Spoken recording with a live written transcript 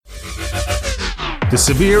The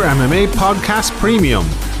Severe MMA Podcast Premium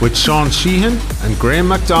with Sean Sheehan and Graham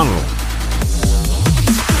McDonald.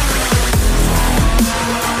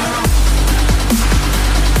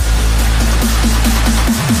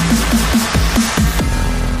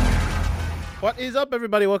 What is up,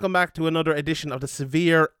 everybody? Welcome back to another edition of the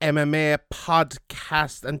Severe MMA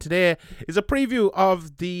Podcast. And today is a preview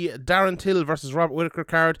of the Darren Till versus Robert Whittaker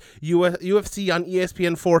card. UFC on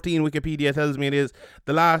ESPN 14. Wikipedia tells me it is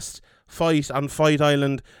the last fight on Fight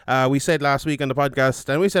Island. We said last week on the podcast,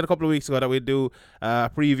 and we said a couple of weeks ago, that we'd do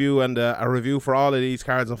a preview and a review for all of these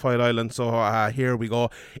cards on Fight Island. So here we go.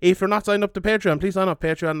 If you're not signed up to Patreon, please sign up.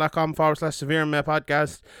 Patreon.com/Severe MMA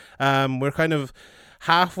Podcast. We're kind of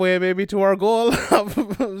halfway maybe to our goal.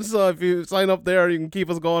 So if you sign up there, you can keep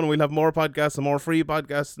us going. We'll have more podcasts and more free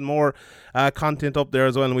podcasts and more content up there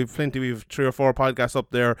as well. And we've 3 or 4 podcasts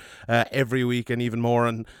up there every week, and even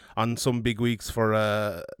more on some big weeks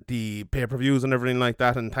for the pay-per-views and everything like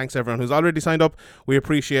that. And thanks everyone who's already signed up. We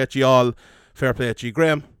appreciate you all. Fair play to you.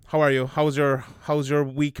 Graham, how are you? How's your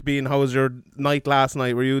week been? How was your night last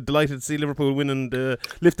night? Were you delighted to see Liverpool winning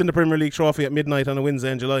lifting the Premier League trophy at midnight on a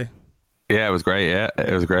Wednesday in July? Yeah, it was great. Yeah,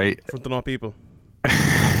 it was great. In front of no people.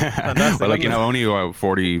 Well, like, only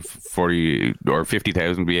 40 or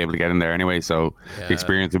 50,000 be able to get in there anyway, so the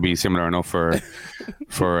experience would be similar enough for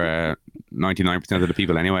 99% of the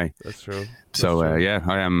people anyway. That's true. So it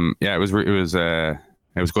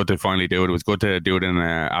was good to finally do it. It was good to do it in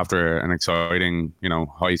after an exciting,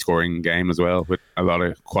 high scoring game as well, with a lot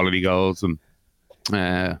of quality goals. And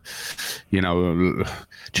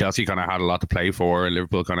Chelsea kind of had a lot to play for.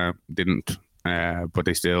 Liverpool kind of didn't, but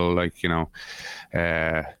they still, it's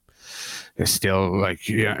still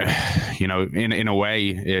in a way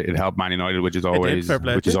it helped Man United, which is always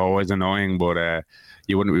annoying, but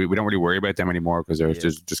we don't really worry about them anymore, because they're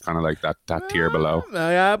just kind of like that tier below.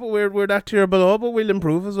 Yeah, but we're that tier below, but we'll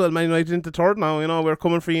improve as well. Man United into third now. We're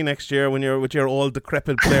coming for you next year when you're with your old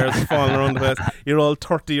decrepit players falling around the place. Your old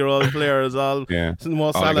 30-year-old players, all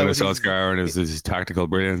Solskjaer and his tactical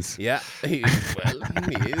brilliance. Yeah,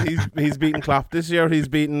 he's beaten Klopp this year. He's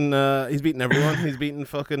beaten everyone. He's beaten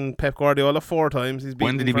fucking Pep Guardiola 4 times.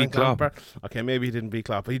 When did he beat Klopp? Okay, maybe he didn't beat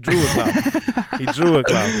Klopp. He drew a Klopp.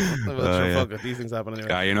 Fuck it, these things happen anyway.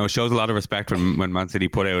 Yeah, shows a lot of respect when Man City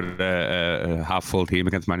put out a half-full team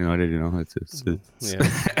against Man United.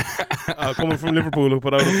 Coming from Liverpool, who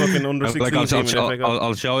put out a fucking under-16 team.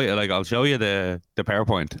 I'll show you. I'll show you the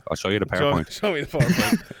PowerPoint. I'll show you the PowerPoint. Show me the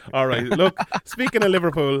PowerPoint. All right. Look, speaking of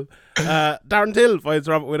Liverpool, Darren Till fights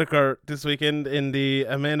Robert Whittaker this weekend in the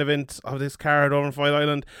main event of this card over in Fight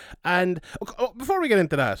Island. And before we get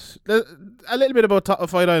into that, a little bit about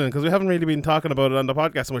Fight Island, because we haven't really been talking about it on the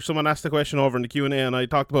podcast so much. Someone asked the question over in the Q&A, and I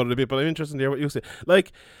talked about it a bit, but I'm interested to hear what you say.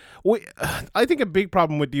 I think a big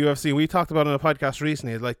problem with the UFC, we talked about it on a podcast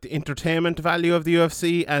recently, is the entertainment value of the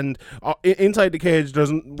UFC, and inside the cage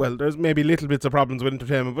there's maybe little bits of problems with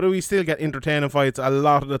entertainment, but we still get entertaining fights a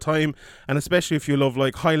lot of the time, and especially if you love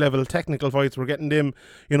high level technical fights, we're getting them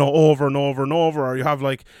over and over and over. Or you have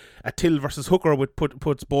a Till versus Hooker, which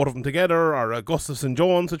puts both of them together, or a Gustafsson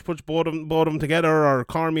Jones, which puts both of them together, or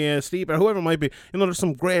Cormier, Stipe, or whoever it might be. There's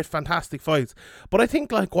some great, fantastic fights. But I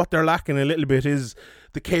think what they're lacking a little bit is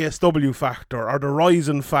the KSW factor, or the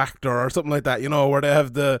Ryzen factor, or something like that, where they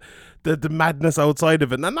have the madness outside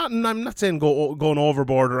of it. And I'm not saying going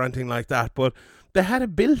overboard or anything like that, but they had a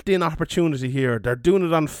built-in opportunity here. They're doing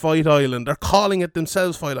it on Fight Island. They're calling it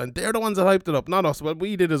themselves Fight Island. They're the ones that hyped it up, not us. Well,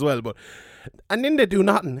 we did as well, and then they do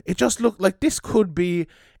nothing. It just looked like this could be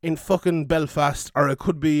in fucking Belfast, or it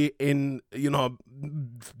could be in,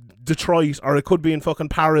 Detroit, or it could be in fucking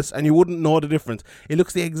Paris, and you wouldn't know the difference. It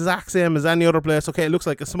looks the exact same as any other place. Okay, it looks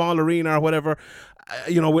like a small arena or whatever,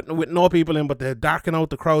 with no people in, but they darken out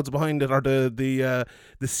the crowds behind it, or the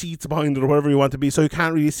seats behind it, or whatever you want to be, so you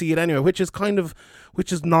can't really see it anyway, which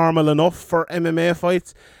is normal enough for MMA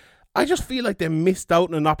fights. I just feel like they missed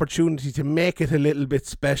out on an opportunity to make it a little bit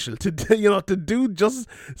special, to do just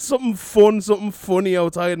something fun, something funny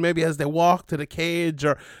outside, maybe as they walk to the cage,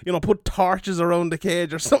 or put torches around the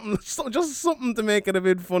cage or something, just something to make it a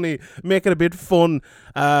bit funny, make it a bit fun.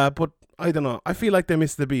 But I don't know. I feel like they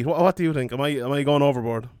missed the beat. What do you think? Am I going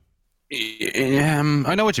overboard?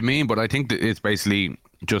 I know what you mean, but I think that it's basically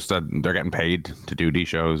just that they're getting paid to do these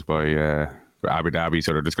shows by Abu Dhabi,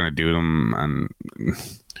 so they're just going to do them and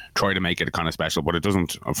try to make it kind of special. But it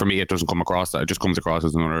doesn't, for me, it doesn't come across that. It just comes across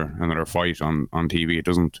as another fight on TV. It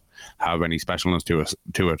doesn't have any specialness to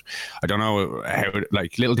it. I don't know how,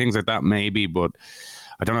 little things like that maybe, but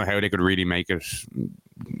I don't know how they could really make it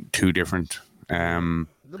too different.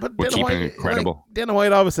 But But Dana keeping White, it credible. like, Dana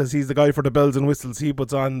White always says he's the guy for the bells and whistles. He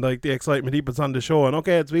puts on like the excitement. He puts on the show. And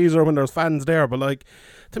okay, it's easier when there's fans there. But like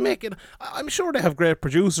to make it, I'm sure they have great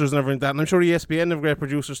producers and everything like that. And I'm sure ESPN have great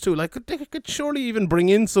producers too. Like they could surely even bring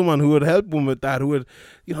in someone who would help them with that. Who would,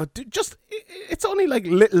 it's only like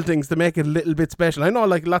little things to make it a little bit special. I know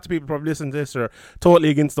like lots of people probably listen to this are totally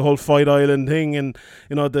against the whole Fight Island thing and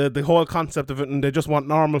the whole concept of it, and they just want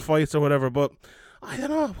normal fights or whatever. But I don't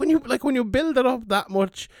know, when you build it up that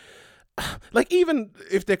much, like even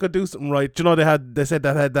if they could do something right, they said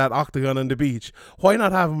they had that octagon on the beach. Why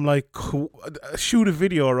not have them like shoot a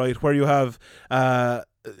video right where you have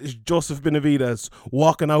Joseph Benavidez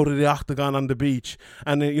walking out of the octagon on the beach,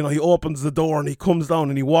 and he opens the door and he comes down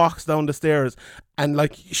and he walks down the stairs, and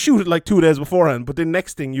like shoot it like 2 days beforehand, but the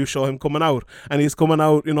next thing you show him coming out, and he's coming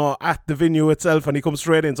out at the venue itself, and he comes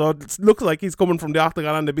straight in, so it looks like he's coming from the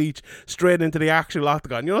octagon on the beach straight into the actual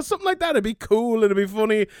octagon. Something like that. It'd be cool, it'd be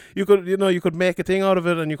funny. You could make a thing out of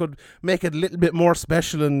it, and you could make it a little bit more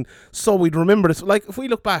special, and so we'd remember this. Like if we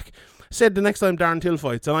look back, said the next time Darren Till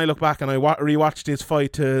fights, and I look back and I rewatched his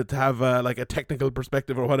fight to have like a technical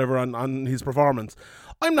perspective or whatever on his performance,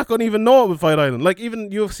 I'm not going to even know it with Fight Island. Like even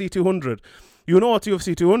UFC 200, it's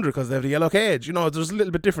UFC 200 because they have the yellow cage. There's a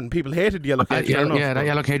little bit different. People hated the yellow cage. That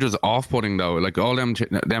yellow cage was off-putting though. Like all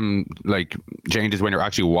them like changes when you're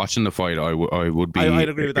actually watching the fight, I would be I'd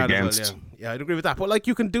agree with that against. as well, yeah, I'd agree with that. But like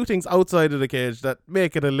you can do things outside of the cage that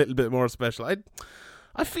make it a little bit more special.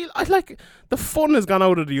 I feel like the fun has gone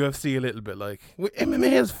out of the UFC a little bit. Like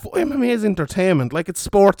MMA is entertainment. Like it's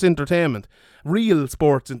sports entertainment, real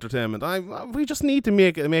sports entertainment. We just need to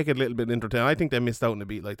make it a little bit entertaining. I think they missed out on a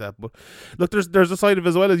beat like that. But look, there's a side of it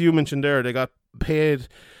as well, as you mentioned there. They got paid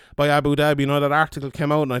by Abu Dhabi. That article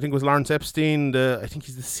came out, and I think it was Lawrence Epstein. I think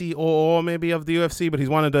he's the COO maybe of the UFC, but he's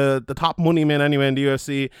one of the top money men anyway in the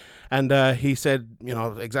UFC. And he said,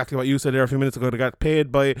 exactly what you said there a few minutes ago. They got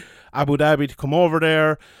paid by Abu Dhabi to come over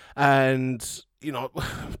there, and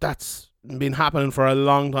that's been happening for a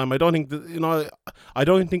long time. I don't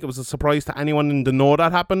think it was a surprise to anyone to know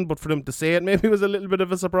that happened, but for them to say it maybe was a little bit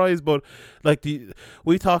of a surprise. But like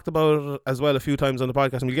we talked about it as well a few times on the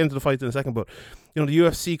podcast, and we'll get into the fight in a second. But the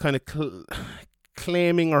UFC kind of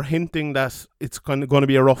claiming or hinting that it's kind of going to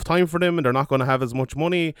be a rough time for them and they're not going to have as much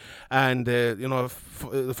money, and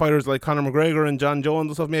fighters like Conor McGregor and John Jones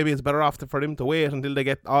and stuff, maybe it's better off for them to wait until they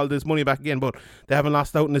get all this money back again. But they haven't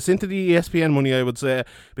lost out on this into the ESPN money, I would say,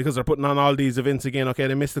 because they're putting on all these events again. Okay,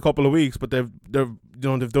 they missed a couple of weeks, but they've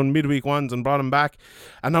done midweek ones and brought them back,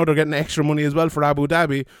 and now they're getting extra money as well for Abu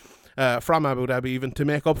Dhabi. From Abu Dhabi, even to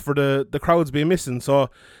make up for the crowds being missing. So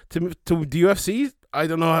to the UFC, I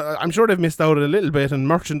don't know, I'm sure they've missed out a little bit, and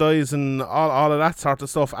merchandise and all of that sort of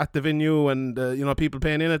stuff at the venue, and people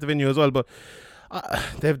paying in at the venue as well. But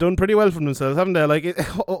they've done pretty well for themselves, haven't they? Like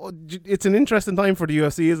it's an interesting time for the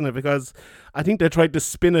UFC, isn't it? Because I think they tried to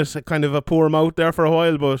spin it kind of a poor mouth there for a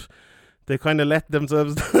while, but they kind of let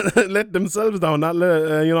themselves down,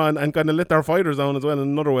 and kind of let their fighters down as well in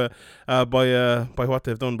another way by what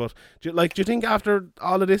they've done. But do you think after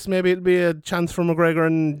all of this, maybe it'll be a chance for McGregor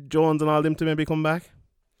and Jones and all them to maybe come back?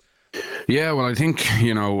 Yeah, well, I think,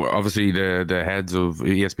 obviously the heads of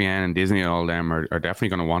ESPN and Disney and all them are definitely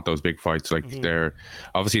going to want those big fights. Like they're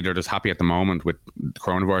just happy at the moment with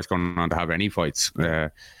coronavirus going on to have any fights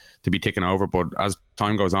to be taken over. But as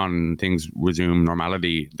time goes on and things resume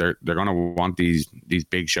normality, they're going to want these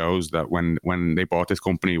big shows that when they bought this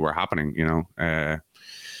company were happening.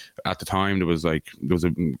 At the time there was a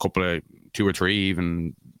couple of 2 or 3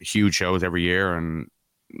 even huge shows every year, and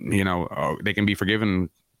they can be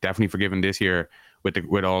forgiven, definitely forgiven this year with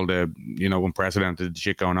all the unprecedented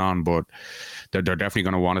shit going on. But they're definitely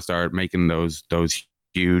going to want to start making those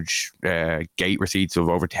huge gate receipts of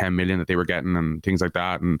over 10 million that they were getting and things like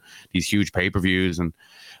that, and these huge pay-per-views. And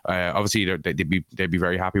obviously they'd be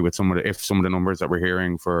very happy with if some of the numbers that we're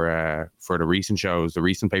hearing for the recent shows, the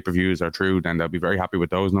recent pay-per-views are true, then they'll be very happy with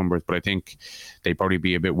those numbers. But I think they'd probably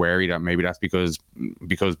be a bit wary that maybe that's because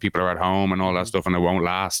people are at home and all that stuff and it won't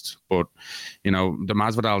last. But the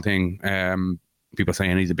Masvidal thing, people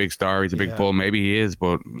saying he's a big star, he's a big bull, maybe he is,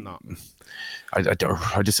 but no.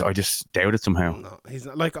 I just doubt it somehow. No, he's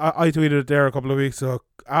not. Like I tweeted it there a couple of weeks ago.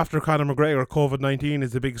 After Conor McGregor, COVID-19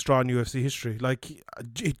 is the biggest draw in UFC history. Like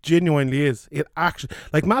it genuinely is. It actually,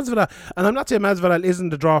 like Masvidal, and I'm not saying Masvidal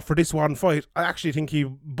isn't the draw for this one fight. I actually think he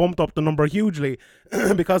bumped up the number hugely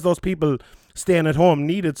because those people staying at home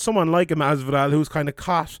needed someone like a Masvidal who's kind of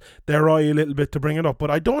caught their eye a little bit to bring it up.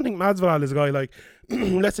 But I don't think Masvidal is a guy like,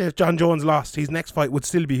 let's say if John Jones lost, his next fight would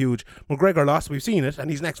still be huge. McGregor lost, we've seen it,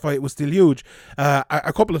 and his next fight was still huge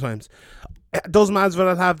a couple of times. Does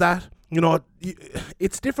Masvidal have that?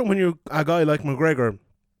 it's different when you're a guy like McGregor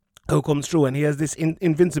who comes through and he has this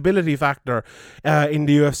invincibility factor in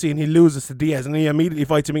the UFC, and he loses to Diaz and he immediately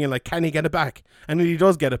fights him again, like, can he get it back? And then he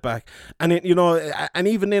does get it back, and and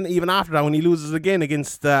even after that, when he loses again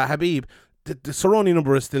against Habib, the Cerrone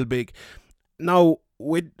number is still big. Now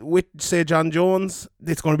with say John Jones,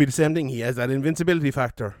 it's going to be the same thing. He has that invincibility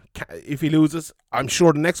factor. If he loses, I'm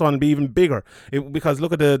sure the next one will be even bigger, because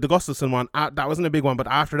look at the Gustafsson one. That wasn't a big one, but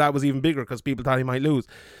after that was even bigger because people thought he might lose.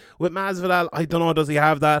 With Masvidal, I don't know, does he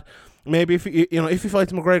have that? Maybe if he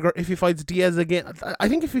fights McGregor, if he fights Diaz again, I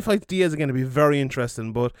think if he fights Diaz again, it'd be very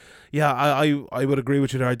interesting. But yeah, I would agree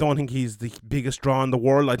with you there. I don't think he's the biggest draw in the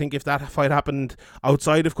world. I think if that fight happened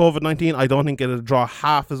outside of COVID-19, I don't think it'd draw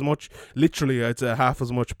half as much. Literally, I'd say half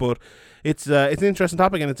as much. But it's an interesting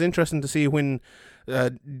topic, and it's interesting to see when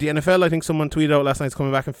the NFL, I think someone tweeted out last night, it's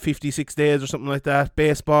coming back in 56 days or something like that.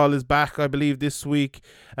 Baseball is back, I believe, this week.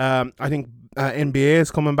 I think NBA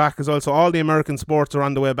is coming back as well. So all the American sports are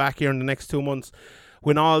on the way back here in the next 2 months.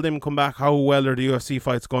 When all of them come back, how well are the UFC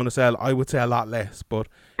fights going to sell? I would say a lot less, but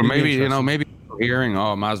maybe hearing,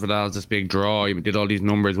 Masvidal's this big draw, he did all these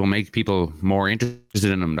numbers, will make people more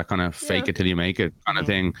interested in him. That kind of fake it till you make it kind of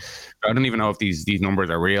thing. I don't even know if these numbers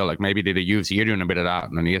are real. Like, maybe the UFC are doing a bit of that,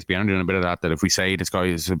 and then ESPN are doing a bit of that. That if we say this guy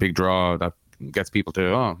is a big draw, that gets people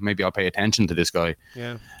to, maybe I'll pay attention to this guy.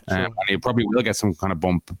 Yeah, sure. And he probably will get some kind of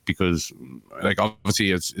bump, because, like, obviously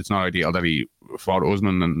it's not ideal that he fought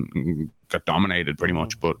Usman and got dominated pretty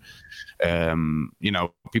much, but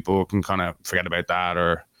people can kind of forget about that,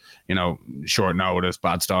 or short notice,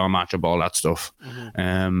 bad style matchup, all that stuff.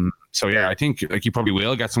 So yeah, I think, like, you probably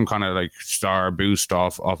will get some kind of, like, star boost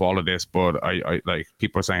off all of this, but I like,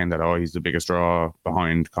 people are saying that, he's the biggest draw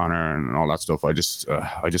behind Conor and all that stuff. I just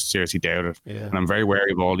seriously doubt it. And I'm very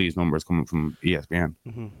wary of all these numbers coming from ESPN.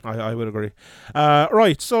 I would agree.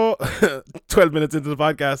 Right, so 12 minutes into the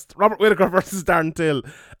podcast, Robert Whittaker versus Darren Till.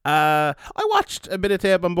 I watched a bit of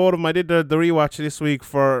tape on both of them. I did the rewatch this week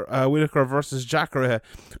for Whittaker versus Jacare,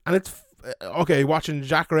 and it's okay, watching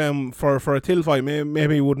Jacare for a Till fight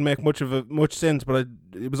maybe wouldn't make much sense, but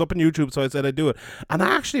it was up on YouTube, so I said I'd do it, and it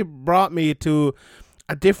actually brought me to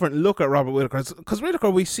a different look at Robert Whittaker, because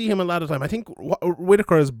Whittaker, we see him a lot of time. I think what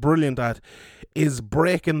Whittaker is brilliant at is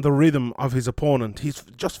breaking the rhythm of his opponent. He's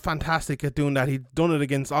just fantastic at doing that. He's done it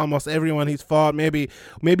against almost everyone he's fought. Maybe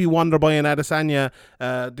Wonderboy and Adesanya,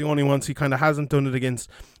 the only ones he kind of hasn't done it against.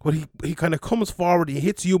 But he kind of comes forward, he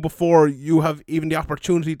hits you before you have even the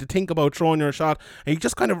opportunity to think about throwing your shot, and he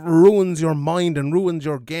just kind of ruins your mind and ruins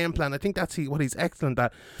your game plan. I think that's what he's excellent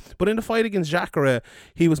at. But in the fight against Jacare,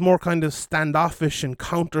 he was more kind of standoffish and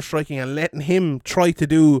counter-striking and letting him try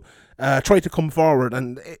to come forward,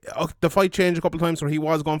 and the fight changed a couple of times where he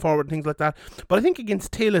was going forward and things like that. But I think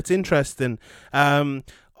against Till, it's interesting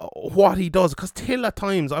what he does, because Till at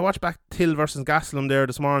times, I watched back Till versus Gastelum there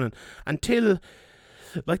this morning, and Till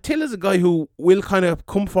is a guy who will kind of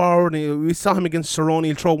come forward, and we saw him against Cerrone,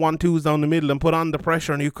 he'll throw 1-2s down the middle and put on the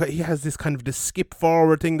pressure, and he has this kind of this skip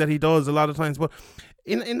forward thing that he does a lot of times. But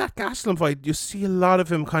in that Gastelum fight, you see a lot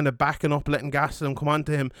of him kind of backing up, letting Gastelum come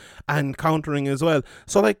onto him and countering as well.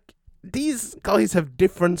 So, like, these guys have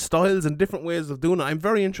different styles and different ways of doing it. I'm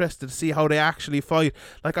very interested to see how they actually fight.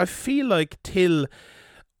 Like, I feel like Till,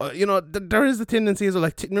 there is the tendency as well,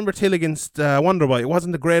 like, remember Till against Wonderboy? It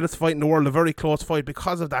wasn't the greatest fight in the world, a very close fight.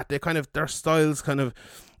 Because of that, their styles kind of,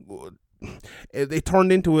 they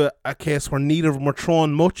turned into a case where neither of them were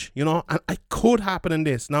throwing much, and it could happen in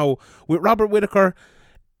this. Now, with Robert Whittaker,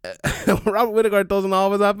 Robert Whittaker, it doesn't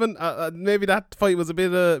always happen. Maybe that fight was a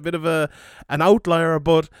bit of an outlier,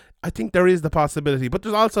 but I think there is the possibility. But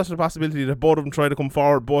there's also the possibility that both of them try to come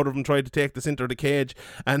forward, both of them try to take the center of the cage,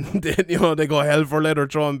 and then, they go hell for leather,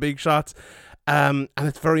 throwing big shots, and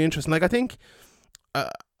it's very interesting. Like, I think,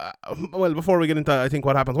 well, before we get into, I think,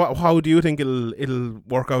 what happens, how do you think it'll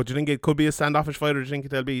work out? Do you think it could be a standoffish fight, or do you think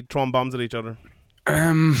they'll be throwing bombs at each other?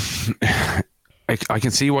 I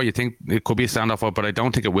can see why you think it could be a standoff, but I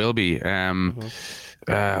don't think it will be. I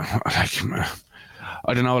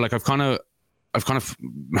don't know. Like, I've kind of at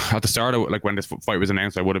the start of, like, when this fight was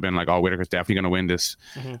announced, I would have been like, Whittaker's definitely going to win this,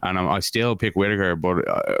 and I still pick Whittaker. But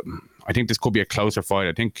I think this could be a closer fight.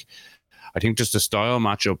 I think just the style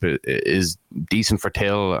matchup is decent for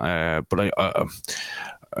Till, but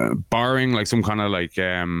barring, like, some kind of, like,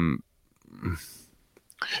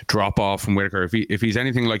 drop off from Whittaker, if he's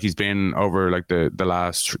anything like he's been over, like, the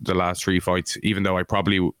last three fights, even though I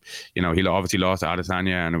probably, he obviously lost to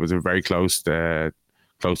Adesanya, and it was a very close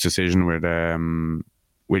decision with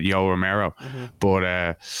Yo Romero, but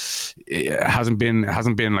it hasn't been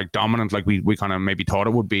like dominant like we kind of maybe thought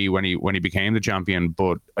it would be when he became the champion.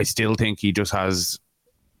 But I still think he just has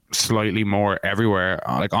slightly more everywhere.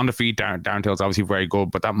 Like on the feet, Darren Till's obviously very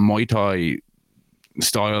good, but that Muay Thai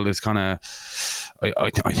style is kind of.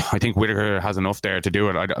 I think Whittaker has enough there to do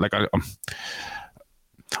it.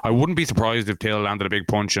 I wouldn't be surprised if Till landed a big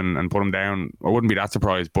punch and put him down. I wouldn't be that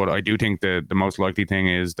surprised, but I do think the most likely thing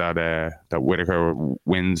is that Whittaker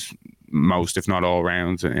wins most, if not all,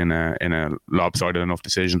 rounds in a lopsided enough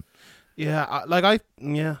decision. Yeah,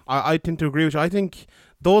 I tend to agree with you. I think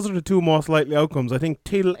those are the two most likely outcomes. I think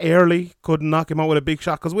Till early could knock him out with a big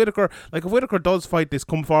shot, because Whittaker, like if Whittaker does fight this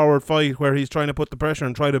come forward fight where he's trying to put the pressure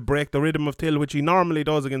and try to break the rhythm of Till, which he normally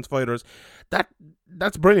does against fighters,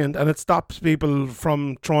 that's brilliant, and it stops people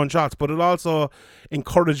from throwing shots, but it also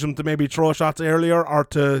encourages them to maybe throw shots earlier or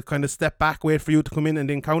to kind of step back, wait for you to come in and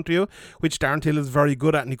then counter you, which Darren Till is very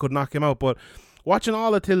good at, and he could knock him out. But watching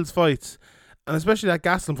all of Till's fights, and especially that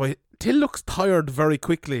Gastelum fight, Till looks tired very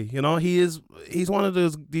quickly. You know, he's one of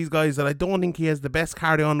these guys that I don't think he has the best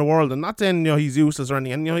cardio in the world. And not saying, you know, he's useless or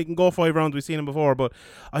anything. And, you know, he can go 5 rounds. We've seen him before, but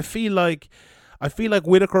I feel like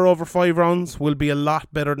Whittaker over 5 rounds will be a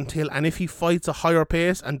lot better than Till. And if he fights a higher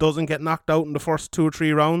pace and doesn't get knocked out in the first 2 or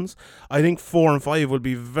 3 rounds, I think 4 and 5 will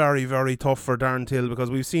be very, very tough for Darren Till, because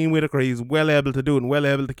we've seen Whittaker, he's well able to do it and well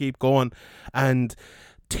able to keep going. And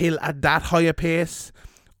Till at that higher pace,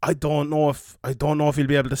 I don't know if he'll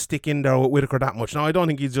be able to stick in there with Whittaker that much. Now, I don't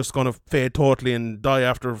think he's just going to fade totally and die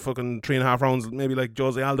after fucking 3.5 rounds, maybe like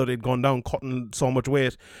Jose Aldo did, gone down cutting so much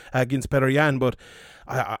weight against Petr Yan. But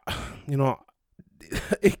I you know,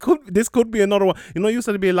 this could be another one. You know, you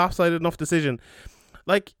said it'd be a lopsided enough decision.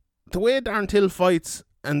 Like the way Darren Till fights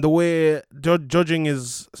and the way judging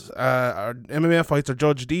is MMA fights are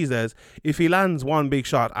judged these days, if he lands one big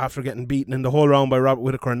shot after getting beaten in the whole round by Robert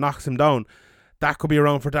Whittaker and knocks him down, that could be a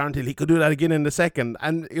round for Darren Till. He could do that again in the second.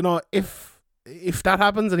 And, you know, if that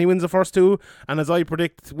happens and he wins the first 2, and as I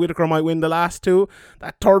predict, Whittaker might win the last 2,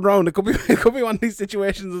 that third round, it could be one of these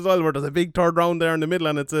situations as well where there's a big third round there in the middle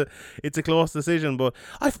and it's a close decision. But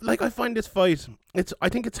I find this fight, I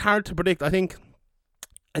think it's hard to predict. I think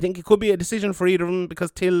it could be a decision for either of them, because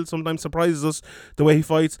Till sometimes surprises us the way he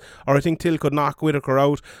fights, or I think Till could knock Whittaker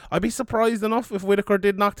out. I'd be surprised enough if Whittaker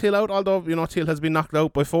did knock Till out, although, you know, Till has been knocked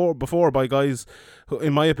out before by guys who,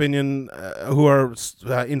 in my opinion, who are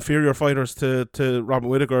inferior fighters to Robert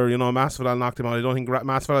Whittaker. You know, Masvidal knocked him out. I don't think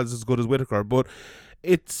Masvidal is as good as Whittaker, but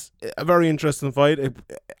it's a very interesting fight.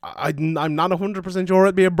 I'm not 100% sure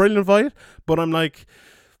it'd be a brilliant fight, but I'm like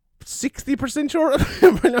 60% sure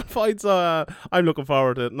brilliant fights. I'm looking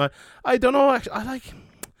forward to it, and I don't know, actually,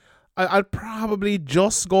 I'd probably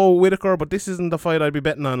just go Whittaker, but this isn't the fight I'd be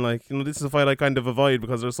betting on. Like, you know, this is a fight I kind of avoid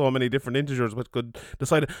because there's so many different integers which could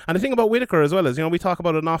decide it. And the thing about Whittaker as well is, you know, we talk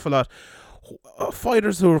about it an awful lot,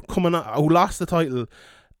 fighters who are coming out, who lost the title,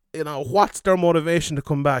 you know, what's their motivation to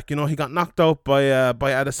come back? You know, he got knocked out by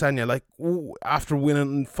Adesanya, like, after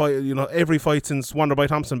winning every fight since Wonderboy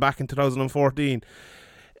Thompson back in 2014.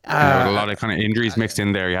 With a lot of kind of injuries mixed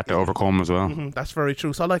in there, you had to overcome as well. That's very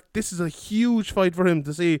true. So, like, this is a huge fight for him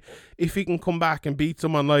to see if he can come back and beat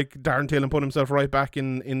someone like Darren Till and put himself right back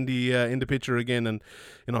in the picture again. And,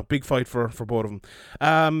 you know, big fight for both of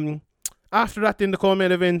them. After that, in the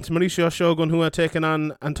co-main event, Mauricio Shogun, who had taken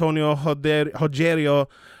on Antonio Rogerio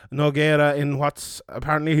Nogueira in what's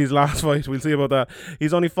apparently his last fight. We'll see about that.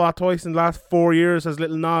 He's only fought twice in the last 4 years as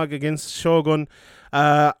Little Nog against Shogun.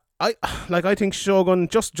 I think Shogun,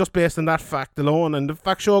 just based on that fact alone, and the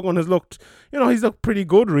fact Shogun has looked, you know, he's looked pretty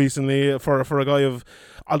good recently for a guy of,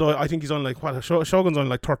 although I think he's on Shogun's on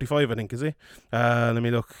like 35, I think, is he? Let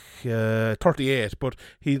me look, 38, but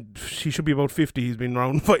he should be about 50. He's been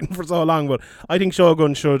around fighting for so long, but I think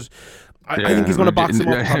Shogun should. I think he's going to box him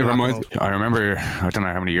up. I remember, I don't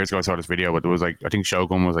know how many years ago I saw this video, but there was like, I think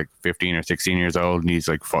Shogun was like 15 or 16 years old, and he's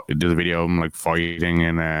like, there's a video of him like fighting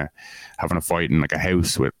and having a fight in like a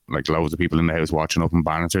house with like loads of people in the house watching up and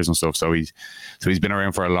banisters and stuff. So he's been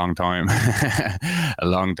around for a long time, a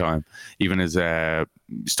long time. Even as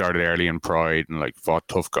started early in Pride and like fought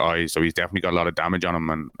tough guys. So he's definitely got a lot of damage on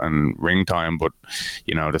him and ring time, but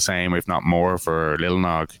you know, the same if not more for Lil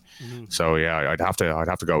Nog. So yeah, I'd have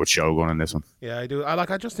to go with Shogun in this one. Yeah, I do.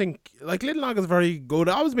 I just think like Little Nog is very good.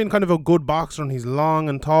 I've always been kind of a good boxer, and he's long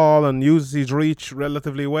and tall and uses his reach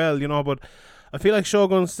relatively well, you know, but I feel like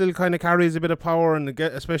Shogun still kind of carries a bit of power, and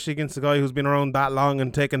especially against a guy who's been around that long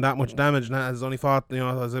and taken that much damage and has only fought, you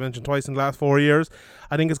know, as I mentioned, twice in the last 4 years.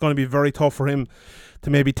 I think it's going to be very tough for him to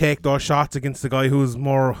maybe take those shots against a guy who's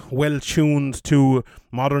more well tuned to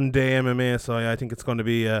modern day MMA. So I think it's going to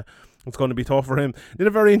be it's going to be tough for him. Did a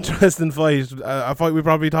very interesting fight, a fight we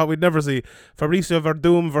probably thought we'd never see. Fabricio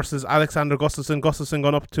Verdum versus Alexander Gustafsson. Gustafsson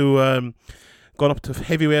gone up to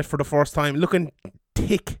heavyweight for the first time, looking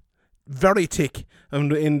thick, very thick.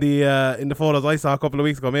 And in the photos I saw a couple of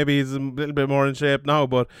weeks ago, maybe he's a little bit more in shape now,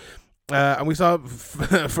 but. And we saw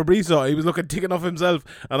Fabricio, he was looking thick enough himself,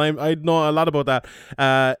 and I know a lot about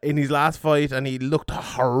that in his last fight, and he looked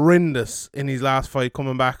horrendous in his last fight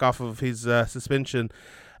coming back off of his suspension.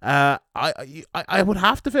 I would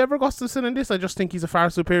have to favour Gustafsson in this. I just think he's a far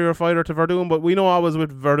superior fighter to Verdum, but we know always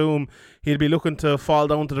with Verdum, he'll be looking to fall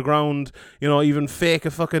down to the ground, even fake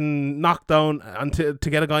a fucking knockdown and to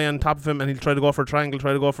get a guy on top of him, and he'll try to go for a triangle,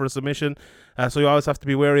 try to go for a submission. So you always have to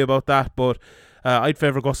be wary about that, but I'd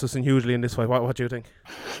favour Gustafsson hugely in this fight. What do you think?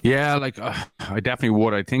 Yeah, I definitely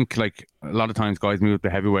would. I think a lot of times guys move up to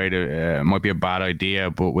heavyweight. It might be a bad idea,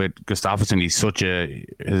 but with Gustafsson,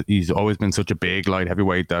 he's always been such a big light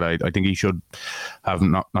heavyweight that I think he should have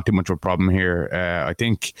not too much of a problem here. I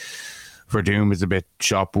think Verdum is a bit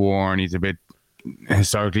shop worn. He's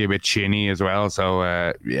historically a bit chinny as well. So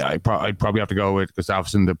I'd probably have to go with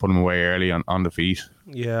Gustafsson to put him away early on the feet.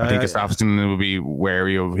 Yeah, I think Gustafsson will be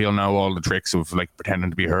wary of. He'll know all the tricks of pretending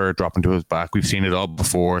to be hurt, dropping to his back. We've seen it all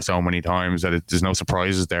before so many times that there's no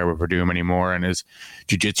surprises there with Verdum anymore. And his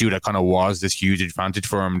jiu-jitsu that kind of was this huge advantage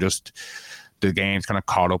for him, just the game's kind of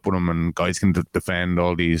caught up with him, and guys can defend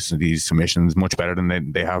all these submissions much better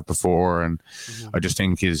than they have before. And I just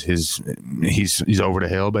think he's over the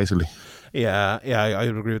hill basically. Yeah, I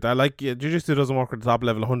would agree with that. Jiu-jitsu doesn't work at the top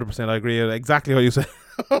level 100%. I agree with exactly what you said.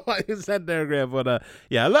 What you said there, Graham. But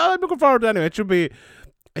I'm looking forward to it anyway.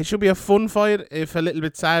 It should be a fun fight, if a little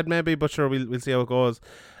bit sad maybe, but sure, we'll see how it goes.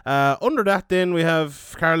 Under that, then we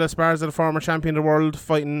have Carla Esparza, the former champion of the world,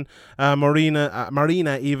 fighting Marina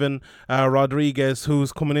Rodriguez,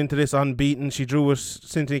 who's coming into this unbeaten. She drew with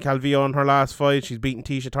Cynthia Calvillo in her last fight. She's beaten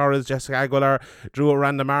Tisha Torres, Jessica Aguilar, drew with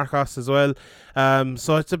Randa Marcos as well.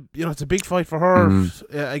 So it's a big fight for her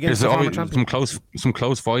against the former champion. Some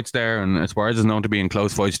close fights there, and Esparza is known to be in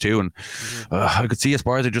close fights too. And I could see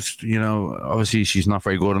Esparza just obviously she's not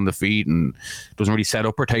very good on the feet and doesn't really set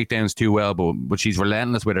up her takedowns too well, but she's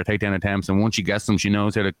relentless with her takedown attempts, and once she gets them, she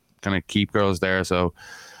knows how to kind of keep girls there. So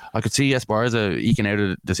I could see Esparza eking out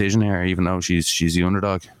a decision here, even though she's the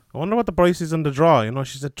underdog. I wonder what the price is on the draw.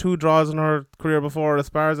 She's had 2 draws in her career before.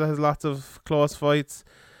 Esparza has lots of close fights.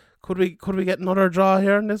 Could we get another draw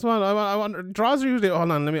here in this one? I wonder. Draws are usually.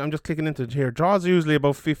 Hold on, I'm just clicking into it here. Draws are usually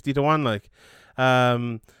about 50 to 1. Hold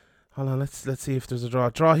on, let's see if there's a draw.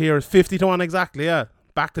 Draw here is 50 to 1 exactly. Yeah.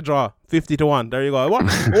 Back to draw, 50 to 1. There you go. We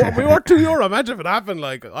were €2. Imagine if it happened.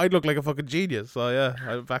 I'd look like a fucking genius. So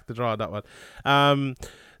yeah, back to draw on that one.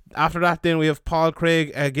 After that, then we have Paul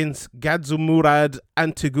Craig against Gadzhimurad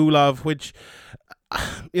Antigulov, which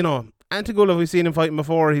Antigulov, we've seen him fighting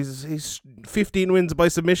before. He's 15 wins by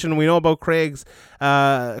submission. We know about Craig's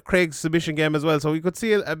submission game as well. So we could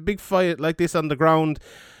see a big fight like this on the ground.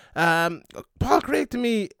 Paul Craig, to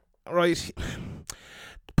me, right.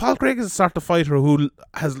 Paul Craig is a sort of fighter who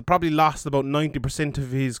has probably lost about 90%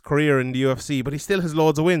 of his career in the UFC, but he still has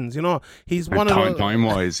loads of wins. He's one of those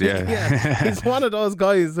time-wise, yeah. Yeah, he's one of those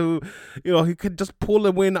guys who, he could just pull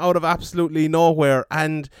a win out of absolutely nowhere.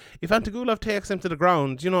 And if Antigulov takes him to the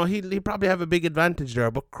ground, he'll probably have a big advantage there.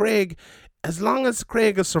 But Craig, as long as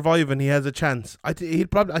Craig is surviving, he has a chance. I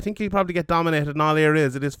think he'll probably get dominated in all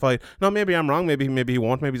areas of this fight. Now, maybe I'm wrong. Maybe he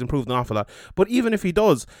won't. Maybe he's improved an awful lot. But even if he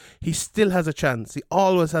does, he still has a chance. He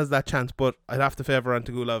always has that chance. But I'd have to favour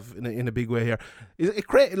Antigulov in a big way here.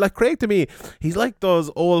 Craig, to me, he's like those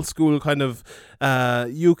old school kind of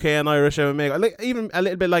UK and Irish MMA. Even a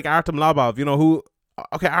little bit like Artem Lobov, who.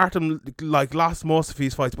 Okay, Artem lost most of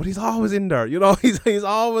his fights, but he's always in there. He's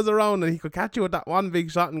always around, and he could catch you with that one big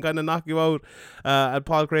shot and kind of knock you out. And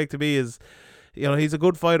Paul Craig, to me, is, he's a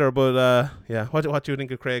good fighter, but what do you think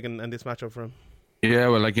of Craig and this matchup for him? Yeah,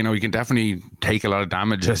 well, he can definitely take a lot of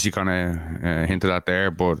damage, as you kind of hinted at there,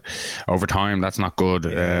 but over time, that's not good.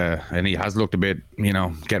 Yeah. And he has looked a bit,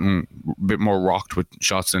 getting a bit more rocked with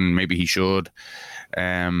shots than maybe he should.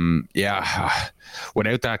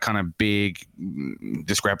 Without that kind of big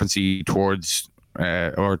discrepancy towards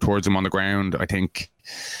him on the ground, I think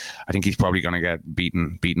he's probably going to get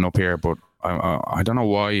beaten up here. But I don't know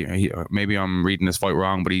why. Maybe I'm reading this fight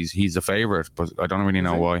wrong, but he's the favorite. But I don't really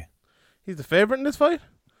know why. He's the favorite in this fight?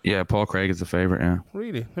 Yeah, Paul Craig is the favourite, yeah.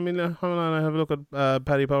 Really? I mean, hold on, I have a look at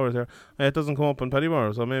Paddy Powers here. It doesn't come up on Paddy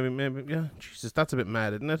Powers, so maybe, yeah. Jesus, that's a bit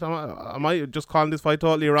mad, isn't it? Am I just calling this fight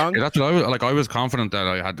totally wrong? Yeah, that's what I was confident that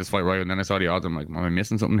I had this fight right, and then I saw the odds. I'm like, am I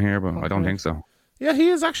missing something here? But I don't think so. Yeah, he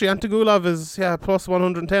is actually. Antigulov is, plus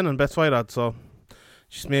 110 on best fight odds, so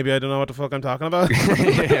just maybe I don't know what the fuck I'm talking about.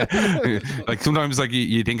 Yeah. Like sometimes, like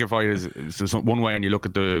you think a fight is one way, and you look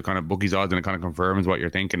at the kind of bookies odds, and it kind of confirms what you're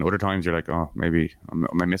thinking. Other times, you're like, oh, maybe am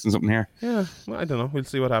I missing something here? Yeah, well, I don't know. We'll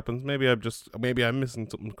see what happens. Maybe I'm missing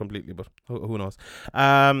something completely, but who knows?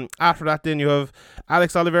 After that, then you have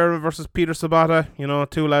Alex Oliveira versus Peter Sabata. You know,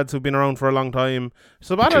 two lads who've been around for a long time.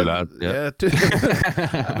 Sabata, Two lads, yeah.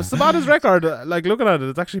 But Sabata's record, like looking at it,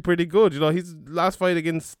 it's actually pretty good. You know, his last fight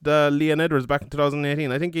against Leon Edwards back in 2018.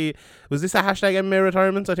 I think was this a hashtag MMA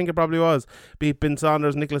retirements? I think it probably was. Beat Ben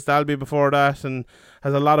Saunders, Nicholas Dalby before that, and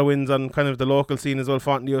has a lot of wins on kind of the local scene as well.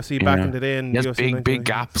 Fought in the UFC back in the day. And he has big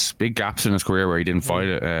gaps in his career where he didn't fight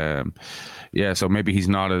it. Yeah, so maybe he's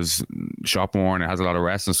not as shop worn. It has a lot of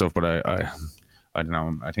rest and stuff, but I don't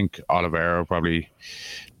know. I think Oliveira will probably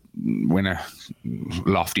win a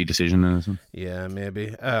lofty decision. Yeah,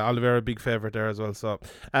 maybe. Oliveira, big favourite there as well. So,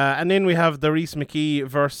 and then we have the Rhys McKee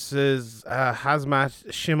versus Khamzat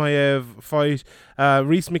Chimaev fight.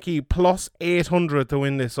 Rhys McKee plus 800 to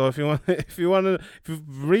win this. So if you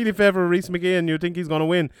really favour Rhys McKee and you think he's going to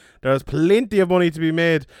win, there's plenty of money to be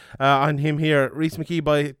made on him here. Rhys McKee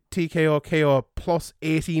by TKO KO plus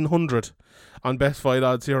 1800. On best fight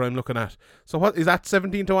odds here I'm looking at. So what is that,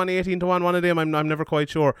 17 to 1, 18 to 1, one of them? I'm never quite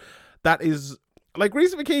sure. That is like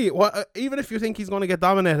Rhys McKee. Even if you think he's going to get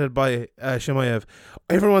dominated by Chimaev,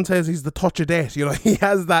 everyone says he's the touch of death. You know, he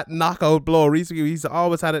has that knockout blow. Rhys McKee, he's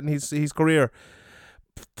always had it in his career.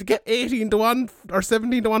 To get 18 to 1 or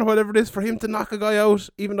 17 to 1 or whatever it is for him to knock a guy out,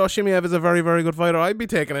 even though Chimaev is a very, very good fighter, I'd be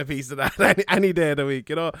taking a piece of that any day of the week,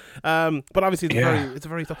 you know. But obviously it's a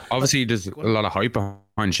very tough. Obviously there's a lot of hype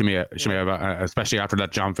behind Chimaev, especially after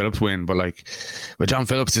that John Phillips win. But like with John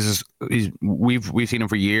Phillips, we've seen him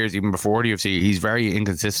for years, even before the UFC. He's very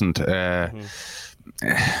inconsistent. And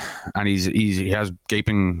he has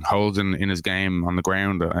gaping holes in his game on the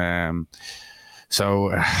ground.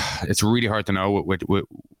 So it's really hard to know with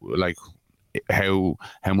like how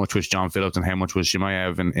much was John Phillips and how much was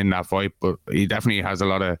Chimaev in that fight, but he definitely has a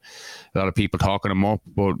lot of people talking him up.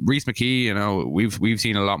 But Rhys McKee, you know, we've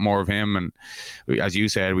seen a lot more of him, and as you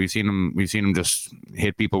said, we've seen him just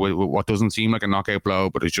hit people with what doesn't seem like a knockout blow,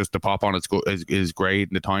 but it's just the pop on is great,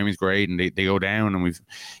 and the timing is great, and they go down, and we've,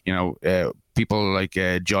 you know, people like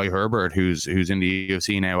Joy Herbert, who's in the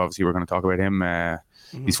UFC now. Obviously, we're going to talk about him.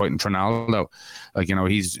 He's fighting Trinaldo. Like, you know,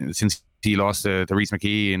 since he lost to Rhys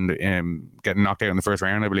McKee and getting knocked out in the first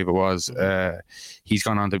round, I believe it was, he's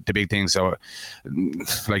gone on to big things. So,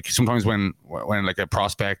 like, sometimes when like a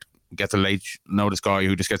prospect gets a late notice guy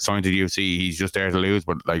who just gets signed to the UFC, he's just there to lose.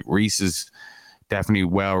 But like Rhys is definitely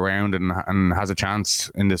well rounded and has a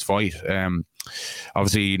chance in this fight.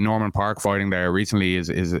 Obviously Norman Park fighting there recently is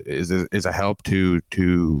a help to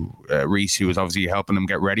Rhys, who was obviously helping him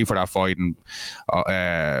get ready for that fight, and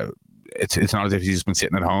it's not as if he's just been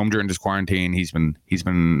sitting at home during this quarantine. He's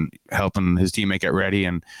been helping his teammate get ready,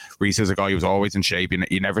 and Rhys is a guy who's always in shape.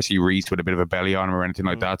 You never see Rhys with a bit of a belly on him or anything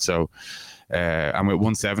like that. So and with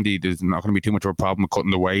 170, there's not going to be too much of a problem with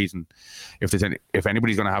cutting the weight. And if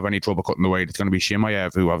anybody's going to have any trouble cutting the weight, it's going to be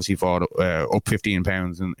Chimaev, who obviously fought up 15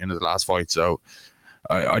 pounds in his last fight. So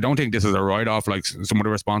I don't think this is a write-off like some of the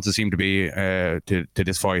responses seem to be to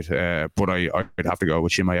this fight, but I'd have to go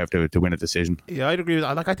with Chimaev to win a decision. Yeah, I'd agree with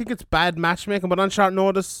that. Like, I think it's bad matchmaking, but on short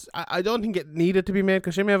notice, I don't think it needed to be made,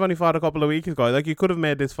 because Chimaev only fought a couple of weeks ago. Like, you could have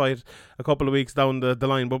made this fight a couple of weeks down the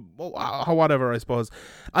line, but whatever, I suppose.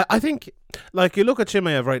 I think, like, you look at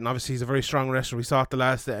Chimaev, right, and obviously he's a very strong wrestler. We saw it the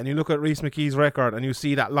last day, and you look at Rhys McKee's record, and you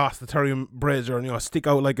see that loss to Terry Brazier, and, you know, stick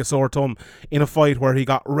out like a sore thumb in a fight where he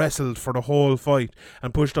got wrestled for the whole fight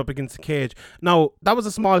and pushed up against the cage. Now, that was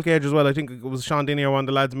a small cage as well. I think it was Sean Denny or one of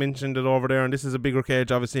the lads mentioned it over there, and this is a bigger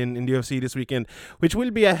cage obviously in the UFC this weekend, which will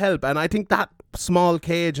be a help. And I think that small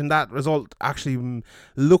cage and that result actually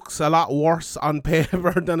looks a lot worse on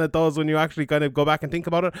paper than it does when you actually kind of go back and think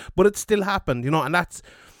about it, but it still happened, you know, and that's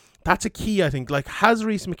a key, I think. Like, has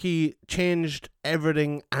Rhys McKee changed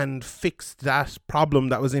everything and fixed that problem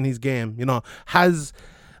that was in his game? You know,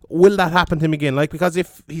 will that happen to him again? Like, because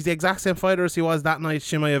if he's the exact same fighter as he was that night,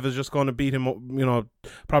 Chimaev is just going to beat him, you know,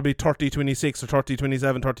 probably 30-26 or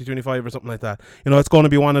 30-27, 30-25 or something like that. You know, it's going to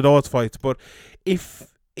be one of those fights. But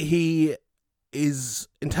if he is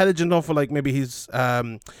intelligent enough for, like, maybe his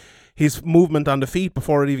movement on the feet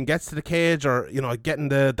before it even gets to the cage, or, you know, getting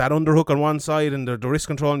that underhook on one side and the wrist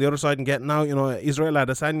control on the other side and getting out, you know, Israel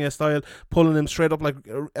Adesanya style, pulling him straight up. Like,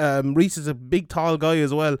 Rhys is a big tall guy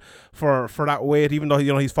as well for that weight, even though,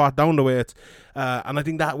 you know, he's fought down the weight, and I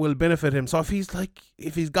think that will benefit him. So if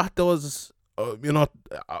he's got those you know,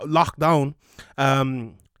 locked down,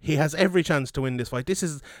 He has every chance to win this fight.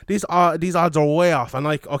 These odds are way off. And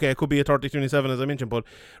like, okay, it could be a 30-27 as I mentioned, but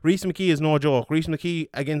Rhys McKee is no joke. Rhys McKee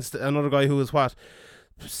against another guy who is what,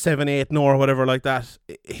 7-8 or whatever like that.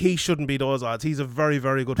 He shouldn't be those odds. He's a very,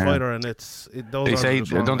 very good fighter, and they say,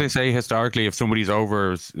 don't they say historically if somebody's over,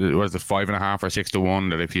 was it 5.5 or 6-1,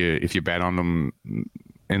 that if you bet on them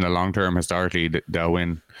in the long term, historically they'll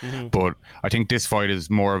win. But I think this fight is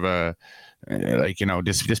more of a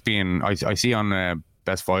this being I see on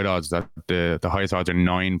best fight odds that the highest odds are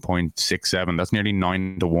 9.67. That's nearly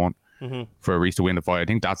 9-1 for Rhys to win the fight. I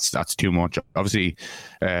think that's too much. Obviously,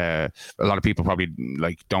 a lot of people probably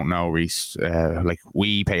don't know Rhys.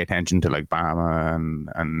 We pay attention to Bama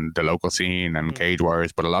and the local scene and Cage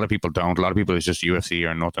Warriors, but a lot of people don't. A lot of people it's just UFC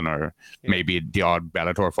or nothing, or maybe the odd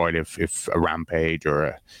Bellator fight if a Rampage or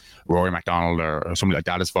a Rory McDonald or something like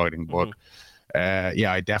that is fighting. But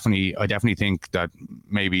I definitely think that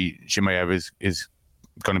maybe Chimaev is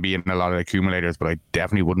going to be in a lot of accumulators, but I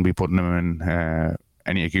definitely wouldn't be putting him in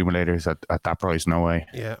any accumulators at that price. No way.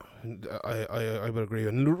 Yeah, I would agree.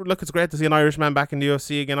 And look, it's great to see an Irishman back in the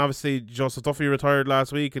UFC again. Obviously, Joseph Duffy retired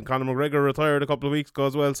last week, and Conor McGregor retired a couple of weeks ago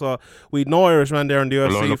as well. So we'd no Irishman there in the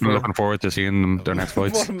UFC. Looking forward to seeing them their next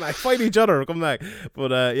fights. Fight each other, come back.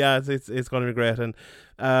 But it's going to be great, and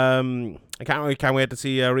I can't wait to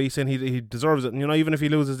see Rhys in. He deserves it, and even if he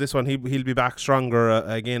loses this one, he'll be back stronger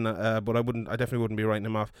again. But I definitely wouldn't be writing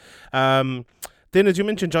him off. Then, as you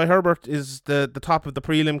mentioned, Jai Herbert is the top of the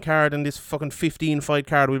prelim card, and this fucking 15 fight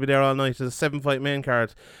card will be there all night. It's a 7 fight main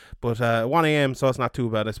card, but 1 a.m. so it's not too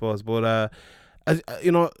bad, I suppose. But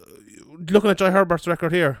looking at Jai Herbert's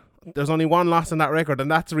record here, there's only one loss in that record,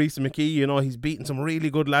 and that's Rhys McKee. He's beaten some really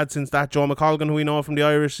good lads since that. Joe McColgan, who we know from the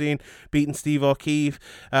Irish scene, beaten Steve O'Keefe,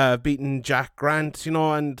 beaten Jack Grant,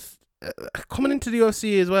 and coming into the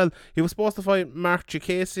UFC as well. He was supposed to fight Mark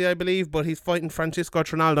Giacchese, I believe, but he's fighting Francisco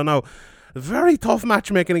Trinaldo now. Very tough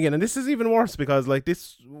matchmaking again, and this is even worse because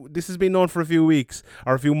this has been known for a few weeks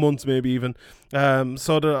or a few months, maybe even. I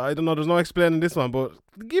don't know. There's no explaining this one, but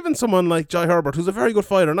given someone like Jai Herbert, who's a very good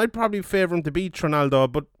fighter, and I'd probably favour him to beat Trinaldo,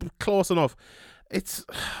 but close enough.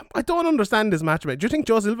 I don't understand this matchmaking. Do you think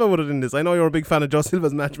Joe Silva would have done this? I know you're a big fan of Joe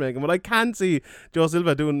Silva's matchmaking, but I can't see Joe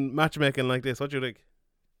Silva doing matchmaking like this. What do you think?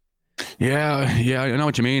 Yeah, I know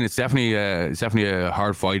what you mean. It's definitely a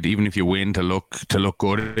hard fight, even if you win, to look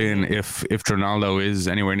good in. If Trinaldo is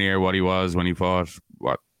anywhere near what he was when he fought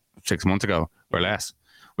 6 months ago or less,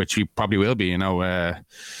 which he probably will be.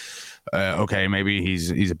 Okay, maybe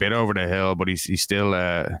he's a bit over the hill, but he's still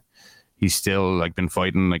been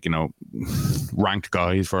fighting ranked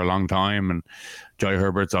guys for a long time. And Jai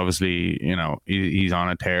Herbert's obviously he's on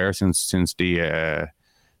a tear since the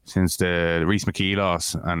Rhys McKee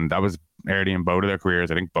loss, and that was early in both of their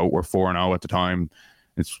careers. I think both were 4-0 at the time.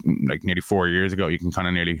 It's nearly 4 years ago. You can kind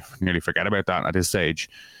of nearly forget about that at this stage,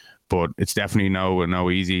 but it's definitely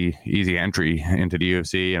no easy entry into the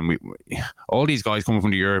UFC. And we all these guys coming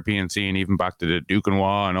from the European scene, even back to the Duke and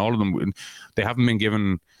Wah, and all of them, they haven't been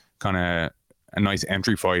given kind of a nice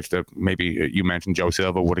entry fight that maybe you mentioned Joe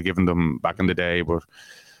Silva would have given them back in the day. But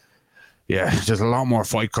yeah, there's a lot more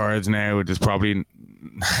fight cards now. There's probably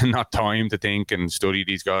not time to think and study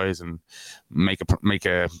these guys and make a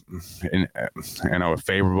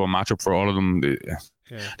favorable matchup for all of them.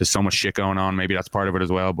 There's so much shit going on. Maybe that's part of it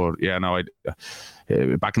as well. But yeah, no,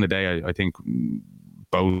 back in the day, I think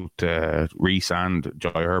both Rhys and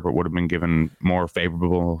Jai Herbert would have been given more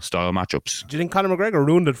favourable style matchups. Do you think Conor McGregor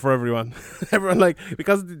ruined it for everyone?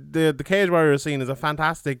 Because the Cage Warriors scene is a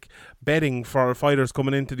fantastic betting for fighters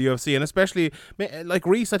coming into the UFC, and especially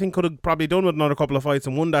Rhys, I think could have probably done with another couple of fights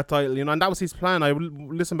and won that title, and that was his plan. I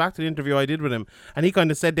listened back to the interview I did with him, and he kind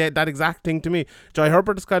of said that exact thing to me. Jai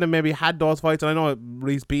Herbert has kind of maybe had those fights, and I know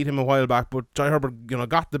Rhys beat him a while back, but Jai Herbert,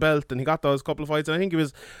 got the belt and he got those couple of fights, and I think he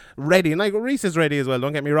was ready, and Rhys is ready as well.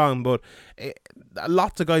 Don't get me wrong, but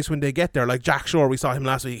lots of guys when they get there, like Jack Shore, we saw him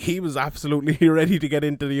last week, he was absolutely ready to get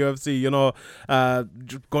into the UFC,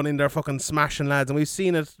 going in there fucking smashing lads, and we've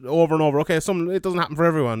seen it over and over. Okay, it doesn't happen for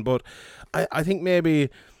everyone, but I think maybe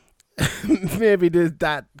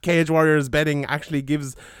that Cage Warriors betting actually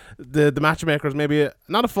gives the matchmakers maybe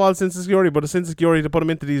not a false sense of security, but a sense of security to put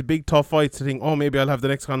him into these big tough fights, to think, oh, maybe I'll have the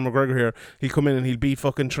next Conor McGregor here. He'll come in and he'll beat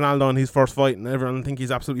fucking Trinaldo in his first fight, and everyone will think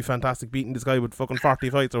he's absolutely fantastic beating this guy with fucking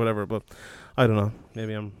 40 fights or whatever. But I don't know.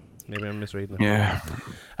 Maybe I'm misreading it. Yeah.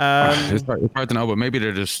 It's hard to know, but maybe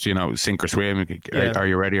they're just, sink or swim. Yeah. Are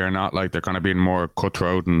you ready or not? They're kind of being more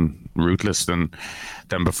cutthroat and ruthless than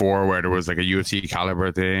before, where there was a UFC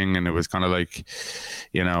caliber thing, and it was kind of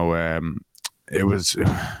it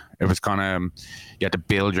was kind of, you had to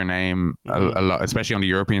build your name a lot, especially on the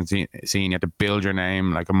European scene. You had to build your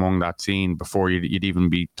name like among that scene before you'd even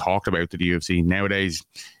be talked about to the UFC. Nowadays,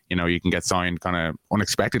 you know, you can get signed kind of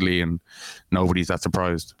unexpectedly and nobody's that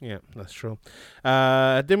surprised. Yeah, that's true.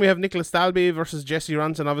 Then we have Nicholas Dalby versus Jesse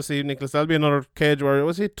Ronson. Obviously, Nicholas Dalby, another cage warrior.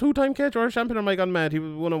 Was he a 2-time cage warrior champion, or am I gone mad? He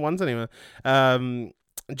won it once anyway.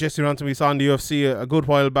 Jesse Ronson we saw in the UFC a good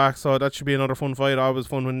while back, so that should be another fun fight. Always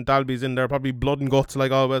fun when Dalby's in there, probably blood and guts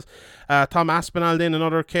like always. Tom Aspinall then,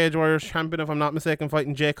 another cage warriors champion if I'm not mistaken,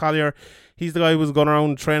 fighting Jay Collier. He's the guy who was going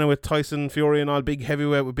around training with Tyson Fury and all, big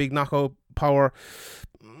heavyweight with big knockout power.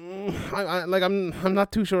 I'm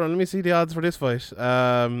not too sure. Let me see the odds for this fight.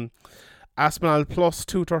 Aspinall plus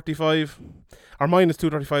 235 or minus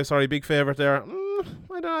 235. Sorry, big favourite there.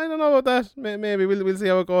 I don't know about that. Maybe we'll see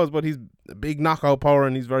how it goes. But he's a big knockout power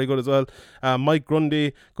and he's very good as well. Mike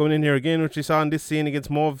Grundy going in here again, which we saw in this scene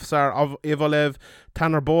against Movsar Evalev.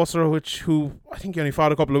 Tanner Boser, who I think he only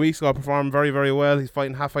fought a couple of weeks ago, performed very, very well. He's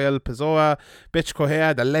fighting Rafael Pessoa, Betch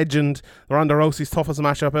Correa, the legend. Ronda Rousey's toughest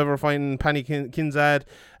matchup ever, fighting Pani Kinzad.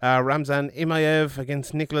 Ramzan Imaev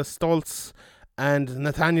against Nicholas Stoltz, and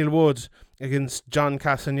Nathaniel Wood against John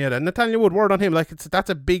Castaneda. Nathaniel Wood, word on him, that's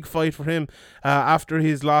a big fight for him after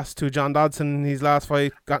his loss to John Dodson in his last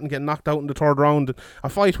fight, getting knocked out in the third round. A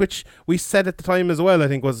fight which we said at the time as well, I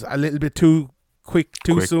think was a little bit too quick,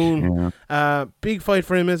 soon. Yeah. Big fight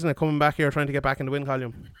for him, isn't it, coming back here trying to get back in the win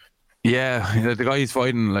column? Yeah, the guy he's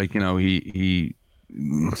fighting, like, you know, he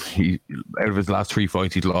out of his last 3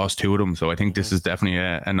 fights he's lost 2 of them, so I think this is definitely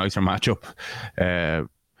a nicer matchup,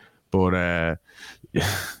 but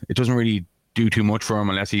it doesn't really do too much for him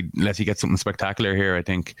unless he gets something spectacular here. I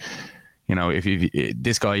think, you know, if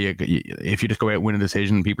this guy, if you just go out and win a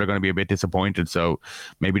decision, people are going to be a bit disappointed, so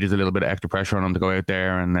maybe there's a little bit of extra pressure on him to go out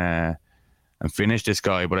there and finish this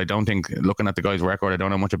guy. But I don't think, looking at the guy's record, I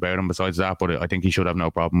don't know much about him besides that, but I think he should have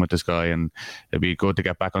no problem with this guy, and it'd be good to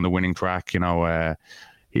get back on the winning track. You know,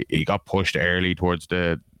 he got pushed early towards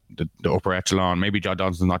the upper echelon. Maybe John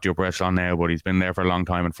Donson's not the upper echelon now, but he's been there for a long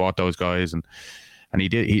time and fought those guys, and he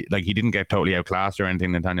didn't get totally outclassed or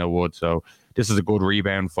anything, Nathaniel Wood. So this is a good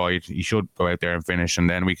rebound fight. He should go out there and finish, and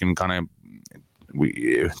then we can kind of,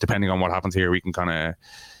 depending on what happens here, we can kind of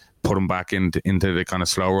put him back into the kind of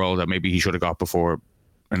slow roll that maybe he should have got before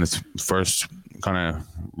in his first kind of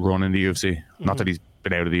run in the UFC. Mm-hmm. Not that he's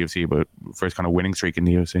been out of the UFC, but first kind of winning streak in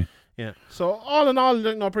the UFC. Yeah. So all in all,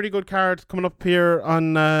 you know, pretty good card coming up here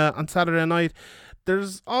on Saturday night.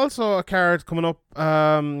 There's also a card coming up.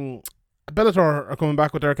 Bellator are coming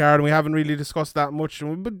back with their card, and we haven't really discussed that much,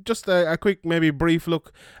 but just a quick, maybe brief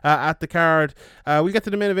look at the card. We'll get to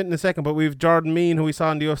the main event in a second, but we've Jordan Mean, who we saw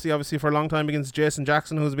in the UFC obviously for a long time, against Jason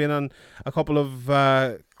Jackson, who's been on a couple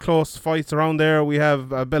of close fights around there. We have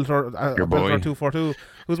Bellator 242.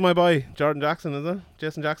 Who's my boy? Jordan Jackson, is it?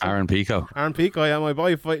 Jason Jackson? Aaron Pico, yeah, my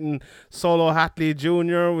boy, fighting Solo Hatley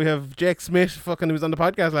Jr. We have Jake Smith, who was on the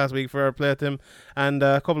podcast last week, fair play to him, and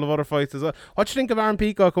a couple of other fights as well. What do you think of Aaron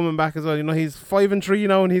Pico coming back as well? You know, he's 5-3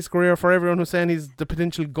 now in his career. For everyone who's saying he's the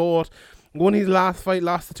potential GOAT, won his last fight,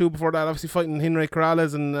 lost the 2 before that, obviously fighting Henry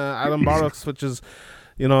Corrales and Alan Barrocks, which is,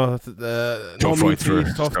 you know, tough fight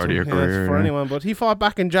for your career, for anyone. But he fought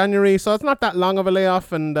back in January, so it's not that long of a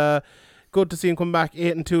layoff, and good to see him come back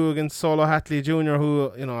 8-2 against Solo Hatley Jr.,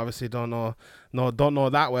 who, you know, obviously don't know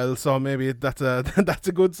that well. So maybe that's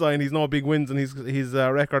a good sign. He's no big wins in his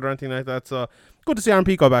record or anything like that. So good to see Aaron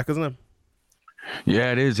Pico back, isn't it?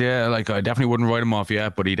 Yeah, it is. Yeah, like, I definitely wouldn't write him off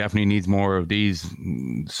yet, but he definitely needs more of these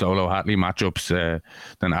Solo Hatley matchups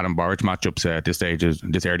than Adam Boric matchups at this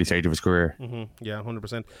early stage of his career. Mm-hmm. Yeah,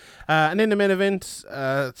 100%. And in the main event,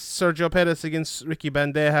 Sergio Pettis against Ricky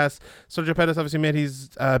Bandejas. Sergio Pettis obviously made his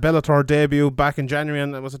Bellator debut back in January,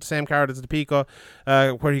 and it was at the same card as the Pico,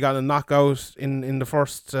 where he got a knockout in the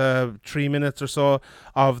first 3 minutes or so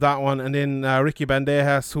of that one. And then Ricky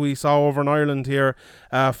Bandejas, who we saw over in Ireland here,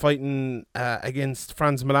 fighting against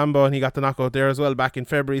Franz Malambo, and he got the knockout there as well back in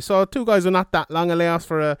February. So 2 guys with not that long a layoffs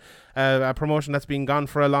for a promotion that's been gone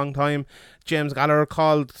for a long time. James Gallagher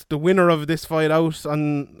called the winner of this fight out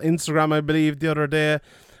on Instagram, I believe, the other day.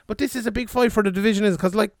 But this is a big fight for the division,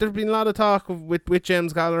 because like there's been a lot of talk with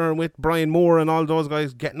James Gallagher and with Brian Moore and all those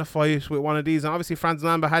guys getting a fight with one of these. And obviously Franz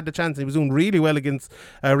Malambo had the chance. He was doing really well against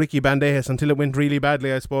Ricky Bandejas until it went really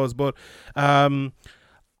badly, I suppose. But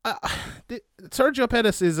Sergio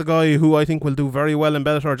Pettis is a guy who I think will do very well in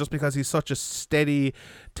Bellator just because he's such a steady,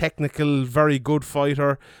 technical, very good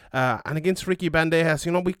fighter. And against Ricky Bandejas,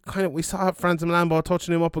 you know, we saw Franz Malambo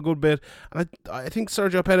touching him up a good bit. And I think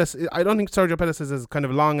Sergio Pettis, I don't think Sergio Pettis is as kind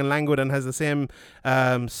of long and languid and has the same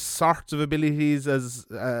sorts of abilities as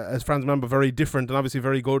Franz Malambo. Very different and obviously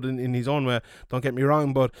very good in his own way. Don't get me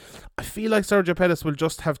wrong, but I feel like Sergio Pettis will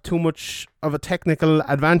just have too much of a technical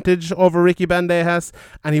advantage over Ricky Bandejas,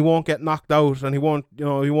 and he won't get knocked out, and he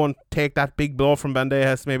won't take that big blow from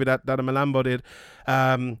Bandejas, maybe that Malambo did.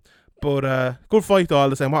 But good fight though, all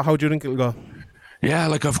the same. How do you think it'll go? Yeah,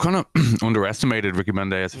 like I've kind of underestimated Ricky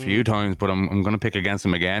Bandejas a few times, but I'm going to pick against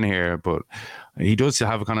him again here. But he does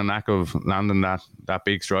have a kind of knack of landing that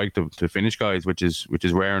big strike to finish guys, which is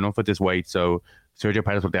rare enough at this weight. So Sergio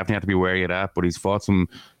Pettis will definitely have to be wary of that. But he's fought some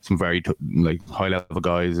very like high level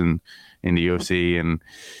guys in the UFC, and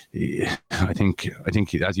I think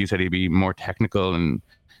as you said, he'd be more technical and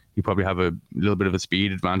you probably have a little bit of a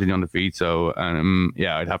speed advantage on the feet. So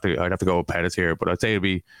yeah, I'd have to go with Pettis here, but I'd say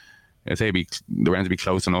the rounds would be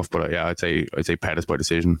close enough. But yeah, I'd say Pettis by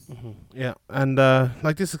decision. Mm-hmm. Yeah, and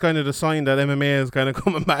like this is kind of the sign that MMA is kind of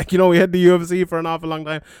coming back. You know, we had the UFC for an awful long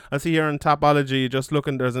time. I see here in Tapology, just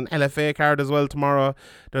looking, there's an LFA card as well tomorrow.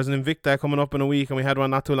 There's an Invicta coming up in a week, and we had one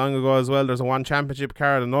not too long ago as well. There's a One Championship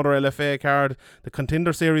card, another LFA card. The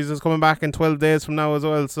Contender Series is coming back in 12 days from now as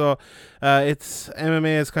well. So it's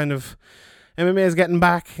MMA is getting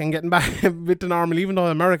back a bit to normal, even though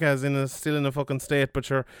America is still in a fucking state. But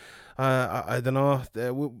sure, I don't know.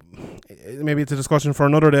 Maybe it's a discussion for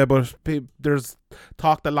another day. But there's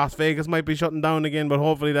talk that Las Vegas might be shutting down again. But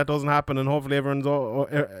hopefully that doesn't happen, and hopefully everyone's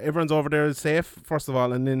over there is safe first of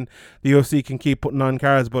all, and then the UFC can keep putting on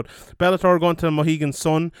cards. But Bellator going to Mohegan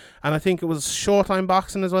Sun, and I think it was Showtime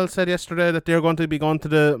Boxing as well said yesterday that they're going to be going to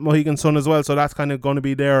the Mohegan Sun as well. So that's kind of going to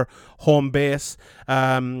be their home base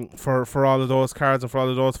for all of those cards and for all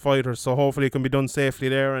of those fighters. So hopefully it can be done safely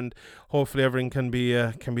there, and hopefully everything can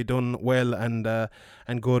be done well and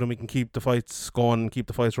good, and we can keep the fights going, keep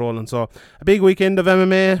the fights rolling. So a big weekend of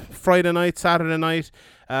MMA, Friday night, Saturday night,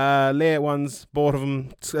 late ones, both of them.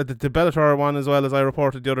 The Bellator one, as well as I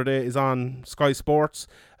reported the other day, is on Sky Sports,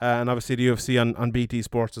 and obviously the UFC on BT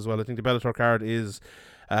Sports as well. I think the Bellator card is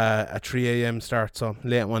a 3 a.m. start, so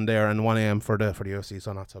late one there, and 1 a.m. for the UFC,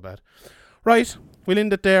 so not so bad. Right, we'll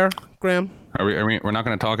end it there, Graham. We're not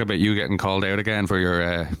going to talk about you getting called out again for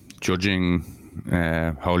your judging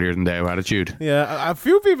holier than thou attitude. Yeah, a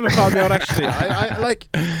few people have called me out actually.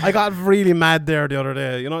 I got really mad there the other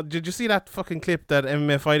day. You know, did you see that fucking clip that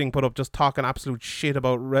MMA Fighting put up, just talking absolute shit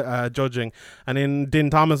about judging, and then Din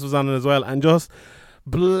Thomas was on it as well, and just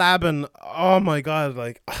blabbing. Oh my god,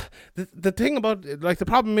 like the thing about, like, the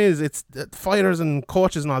problem is it's fighters and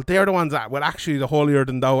coaches and all, they're the ones that with actually the holier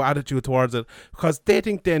than thou attitude towards it, because they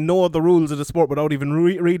think they know the rules of the sport without even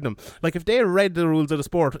reading them. Like, if they read the rules of the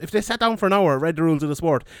sport, if they sat down for an hour, read the rules of the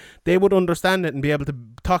sport, they would understand it and be able to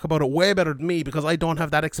talk about it way better than me, because I don't have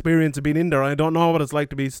that experience of being in there. I don't know what it's like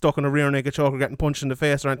to be stuck in a rear naked choke or getting punched in the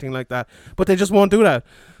face or anything like that, but they just won't do that.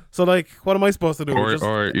 So, like, what am I supposed to do?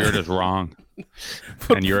 Or you're just wrong.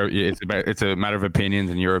 And it's a matter of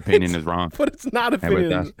opinions, and your opinion is wrong. But it's not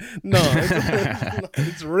opinion. No,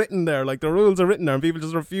 it's written there. Like, the rules are written there, and people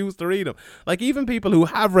just refuse to read them. Like, even people who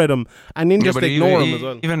have read them and then just ignore them as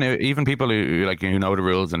well. Even people who know the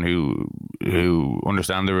rules and who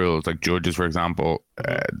understand the rules, like judges, for example,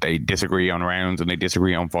 they disagree on rounds and they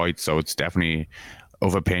disagree on fights. So it's definitely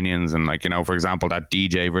of opinions. And, like, you know, for example, that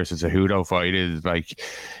DJ versus Cejudo fight is, like,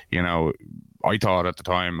 you know, I thought at the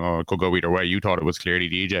time, it could go either way. You thought it was clearly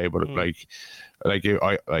DJ, but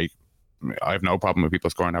I have no problem with people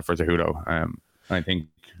scoring that for Cejudo. I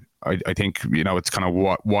think you know, it's kind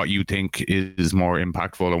of what you think is more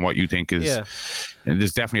impactful and what you think is. Yeah.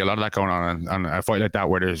 There's definitely a lot of that going on, and a fight like that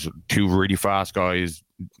where there's two really fast guys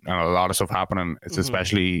and a lot of stuff happening, it's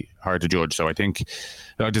especially hard to judge. So I think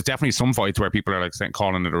there's definitely some fights where people are like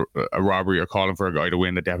calling it a robbery or calling for a guy to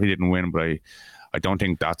win that definitely didn't win, but I don't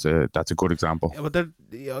think that's a good example. Yeah, but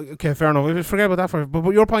okay, fair enough. We forget about that for.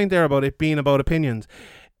 But your point there about it being about opinions,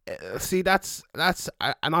 see, that's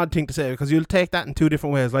an odd thing to say, because you'll take that in two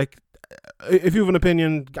different ways. Like, if you have an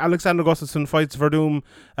opinion, Alexander Gustafsson fights Verdum,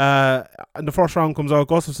 and the first round comes out,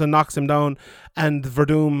 Gustafsson knocks him down, and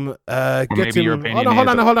Verdum gets him. Hold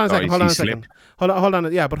on a second.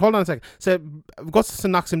 Yeah, but hold on a second. So Gustafsson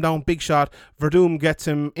knocks him down, big shot. Verdum gets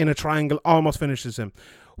him in a triangle, almost finishes him.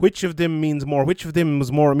 Which of them means more? Which of them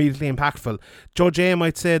was more immediately impactful? Judge A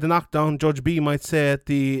might say the knockdown. Judge B might say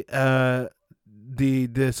the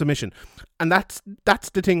submission. And that's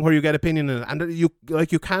the thing where you get opinion in it, and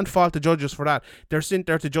you can't fault the judges for that. They're sent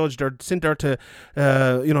there to judge. They're sent there to,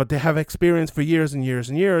 they have experience for years and years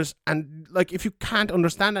and years. And like, if you can't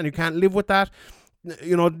understand and you can't live with that,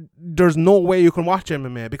 there's no way you can watch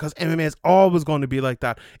MMA, because MMA is always going to be like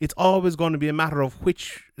that. It's always going to be a matter of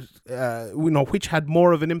which had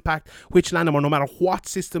more of an impact, which landed more. No matter what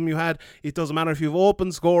system you had, it doesn't matter if you've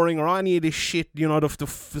open scoring or any of this shit. The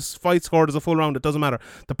fight scored as a full round. It doesn't matter.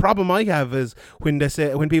 The problem I have is when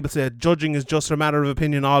people say judging is just a matter of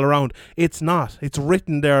opinion all around. It's not. It's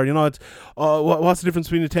written there. It's what's the difference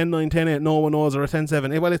between a 10-9, 10-8, no one knows, or a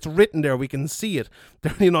 10-7? Well, it's written there. We can see it.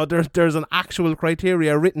 There's an actual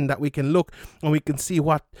criteria written that we can look and we can see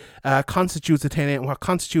what constitutes a 10-8 and what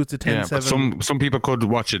constitutes a 10-7. Some people could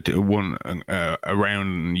watch it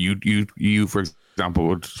around. You for example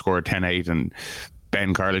would score a 10-8, and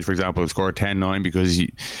Ben Carledge, for example, would score a 10-9 because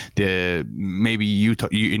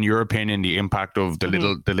in your opinion, the impact of the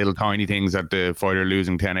little tiny things that the fighter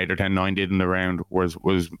losing 10-8 or 10-9 did in the round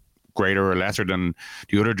was greater or lesser than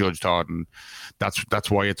the other judge thought, and that's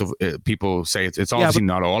why people say it's obviously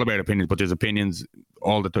not all about opinions, but there's opinions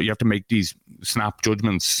all the time. You have to make these snap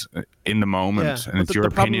judgments in the moment, and it's your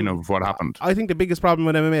opinion of what happened. I think the biggest problem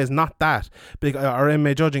with MMA is not that, or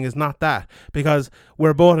MMA judging is not that, because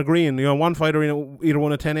we're both agreeing. One fighter either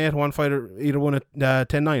won a 10-8, one fighter either won a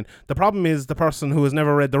 10-9. The problem is the person who has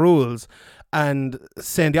never read the rules and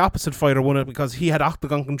saying the opposite fighter won it because he had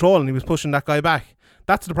octagon control and he was pushing that guy back.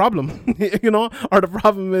 That's the problem, or the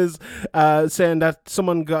problem is saying that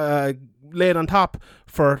someone laid on top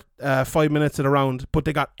for 5 minutes of the round, but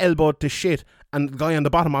they got elbowed to shit, and the guy on the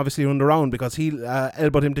bottom obviously won the round because he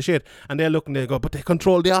elbowed him to shit, and they look and they go, but they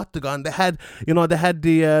controlled the octagon, they had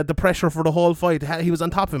the pressure for the whole fight, he was on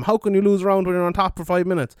top of him. How can you lose a round when you're on top for 5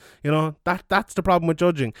 minutes? That's the problem with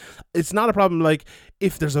judging. It's not a problem like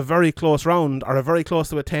if there's a very close round or a very close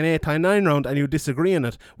to a 10-8, 10-9 round and you disagree in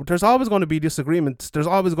it. There's always going to be disagreements. There's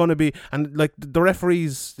always going to be, and like the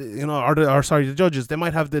referees, the judges, they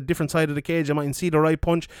might have the different side of the cage. They mightn't see the right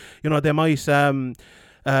punch. They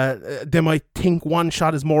might think one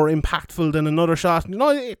shot is more impactful than another shot.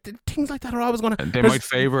 Things like that are always going to. They might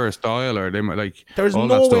favor a style, or they might like. There's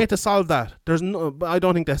no way to solve that. There's no. I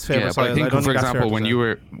don't think that's favor style. I think, for example, when you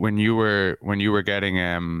were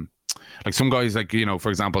getting like some guys, like for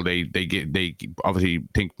example, they obviously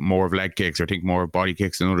think more of leg kicks or think more of body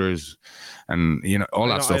kicks than others, and all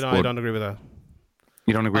that stuff. I don't agree with that.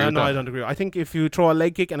 You don't agree with that? No, I don't agree. I think if you throw a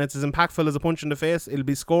leg kick and it's as impactful as a punch in the face, it'll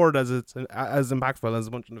be scored as impactful as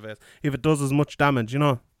a punch in the face. If it does as much damage,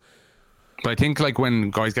 But I think like when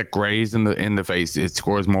guys get grazed in the face, it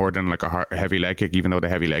scores more than like a heavy leg kick, even though the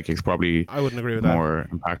heavy leg kick's probably I wouldn't agree with more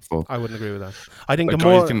impactful. I wouldn't agree with that. I think like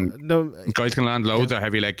guys can land loads of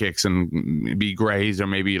heavy leg kicks and be grazed, or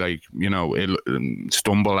maybe like it'll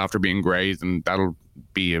stumble after being grazed, and that'll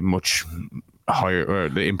be a much higher, or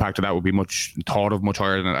the impact of that would be much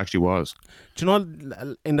higher than it actually was. Do you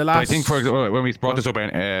know, in the last, but I think, for example, when we brought this up in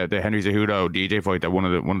the Henry Cejudo DJ fight that one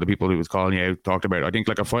of the people who was calling you out talked about, I think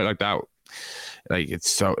like a fight like that, like it's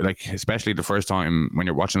so, like especially the first time when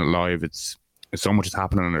you're watching it live, it's so much is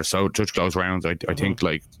happening and there's such close rounds. I think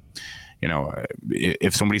like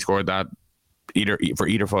if somebody scored that for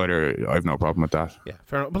either fighter, I have no problem with that. Yeah,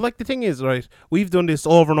 fair enough. But like the thing is, right, we've done this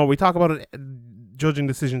over and over. We talk about it, judging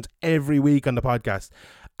decisions every week on the podcast,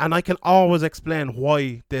 and I can always explain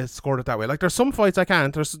why they scored it that way. Like there's some fights I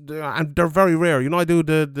can't, and they're very rare. I do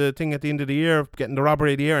the thing at the end of the year, getting the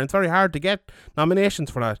robbery of the year, and it's very hard to get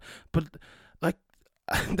nominations for that. But like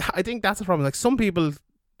I think that's the problem. Like some people,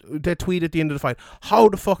 they tweet at the end of the fight, how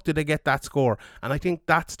the fuck did they get that score? And I think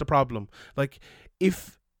that's the problem. Like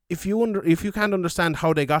if you can't understand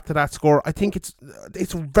how they got to that score, I think it's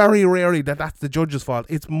very rarely that's the judge's fault.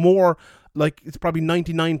 It's more like it's probably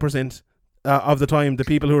 99% of the time the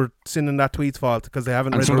people who are sending that tweet's fault because they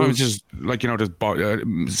haven't read the rules. Just like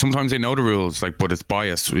sometimes they know the rules, like, but it's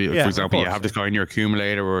biased. For example, you have this guy in your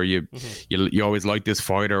accumulator, or you always like this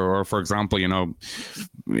fighter, or for example,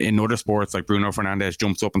 in other sports like Bruno Fernandes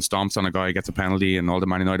jumps up and stomps on a guy, gets a penalty, and all the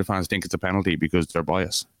Man United fans think it's a penalty because they're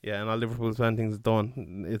biased. Yeah, and all Liverpool fans think it's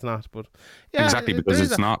done. It's not, but exactly, because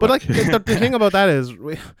it's not. But like the thing about that is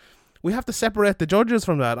we have to separate the judges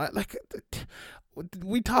from that.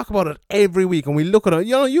 We talk about it every week, and we look at it.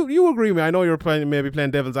 You agree with me. I know you're maybe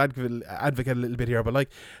playing devil's advocate a little bit here, but like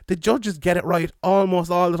the judges get it right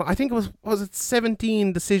almost all the time. I think it was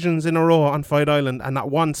 17 decisions in a row on Fight Island, and that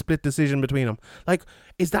one split decision between them. Like,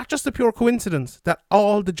 is that just a pure coincidence that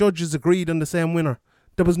all the judges agreed on the same winner?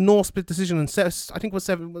 There was no split decision, and I think it was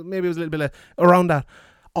 7. Maybe it was a little bit around that.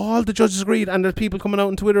 all the judges agreed, and there's people coming out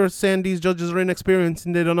on Twitter saying these judges are inexperienced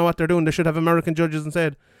and they don't know what they're doing. They should have American judges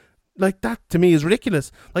instead. Like, that to me is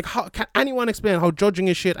ridiculous. Like, how can anyone explain how judging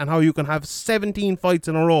is shit and how you can have 17 fights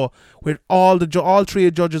in a row where all three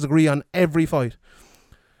judges agree on every fight?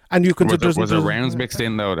 And you can was there rounds mixed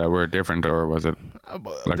in though that were different, or was it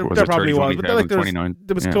like there was it probably 30, was, but like 29?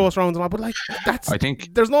 there was close rounds and all, but like I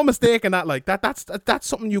think there's no mistake in that. Like that's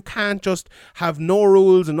something you can't just have no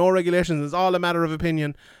rules and no regulations. It's all a matter of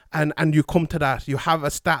opinion, and you come to that. You have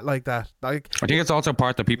a stat like that. Like, I think it's also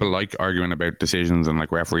part that people like arguing about decisions and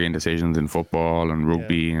like refereeing decisions in football and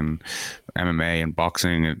rugby and MMA and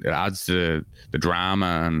boxing. It adds to the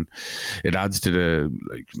drama, and it adds to the,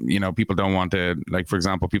 like, you know, people don't want to, like, for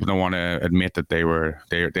example, people don't want to admit that their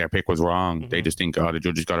pick was wrong. They just think, oh, the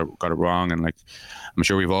judges got it wrong. And like, I'm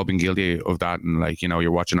sure we've all been guilty of that. And like, you know,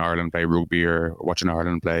 you're watching Ireland play rugby or watching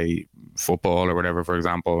Ireland play football or whatever, for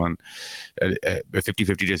example, and a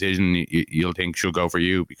 50-50 decision you'll think should go for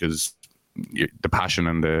you because the passion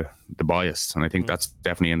and the bias. And I think that's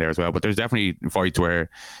definitely in there as well. But there's definitely fights where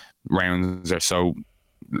rounds are so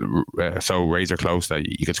razor close that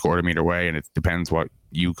you could score them either way, and it depends what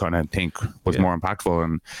you kind of think was more impactful.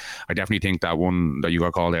 And I definitely think that one that you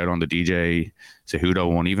got called out on, the DJ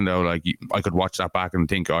Cejudo one, even though like I could watch that back and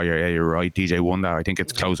think, oh yeah, you're right, DJ won that, I think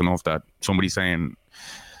it's close enough that somebody saying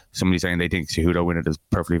they think Cejudo win it is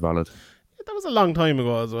perfectly valid. That was a long time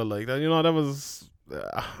ago as well. Like that, you know, that was.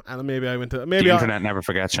 And maybe I went to the internet never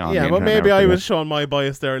forgets, Sean. Yeah, but maybe I was showing my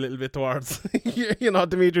bias there a little bit towards you know,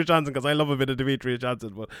 Demetrius Johnson, because I love a bit of Demetrius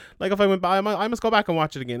Johnson. But like, if I went back, I must go back and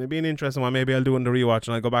watch it again. It'd be an interesting one. Maybe I'll do it in the rewatch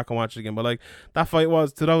and I'll go back and watch it again. But like, that fight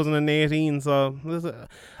was 2018, so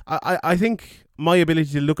I think my ability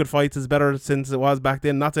to look at fights is better since it was back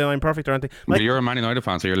then. Not saying I'm perfect or anything. Like, but you're a Man United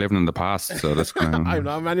fan, so you're living in the past. So that's kind of... I'm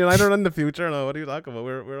not Man United in the future. No, what are you talking about?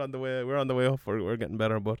 We're on the way. We're on the way up. We're getting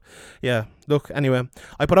better. But yeah, look. Anyway,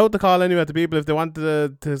 I put out the call anyway to people if they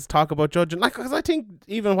wanted to talk about judging. Like, because I think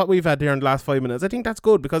even what we've had here in the last 5 minutes, I think that's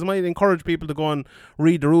good because it might encourage people to go and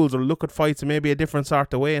read the rules or look at fights in maybe a different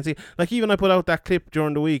sort of way and see. Like, even I put out that clip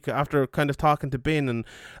during the week after kind of talking to Ben and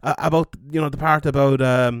about, you know, the part about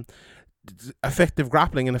effective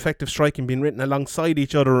grappling and effective striking being written alongside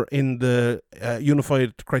each other in the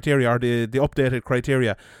unified criteria or the updated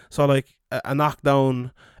criteria. So like a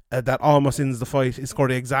knockdown that almost ends the fight is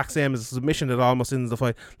scored the exact same as a submission that almost ends the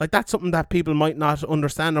fight. Like, that's something that people might not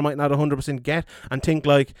understand or might not 100% get and think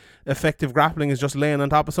like effective grappling is just laying on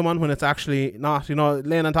top of someone when it's actually not. You know,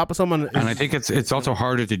 laying on top of someone and I think it's also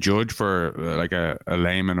harder to judge for like a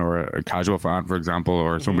layman or a casual fan, for example,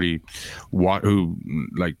 or somebody who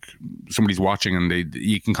like somebody's watching and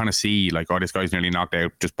you can kind of see like, oh, this guy's nearly knocked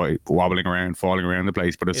out just by wobbling around, falling around the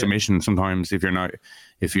place. But a submission, sometimes if you're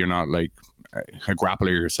not like a grappler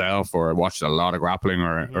yourself or watched a lot of grappling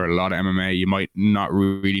or a lot of MMA, you might not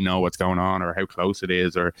really know what's going on or how close it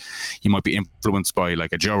is, or you might be influenced by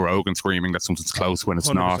like a Joe Rogan screaming that something's close when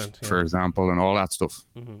it's not, for example, and all that stuff.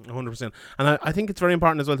 100%. And I think it's very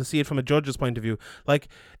important as well to see it from a judge's point of view. Like,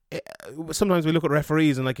 sometimes we look at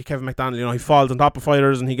referees and like Kevin McDonald, you know, he falls on top of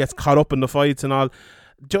fighters and he gets caught up in the fights and all.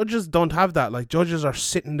 Judges don't have that. Like, judges are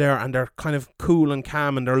sitting there and they're kind of cool and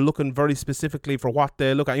calm and they're looking very specifically for what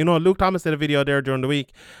they look at. You know, Luke Thomas did a video there during the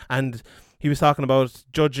week and he was talking about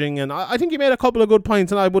judging, and I think he made a couple of good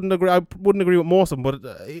points, and I wouldn't agree with most of them,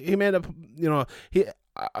 but he made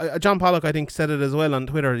John Pollock, I think, said it as well on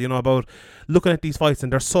Twitter, you know, about looking at these fights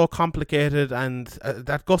and they're so complicated, and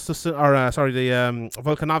that the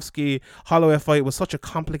Volkanovski Holloway fight was such a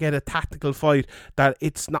complicated tactical fight that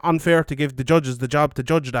it's not unfair to give the judges the job to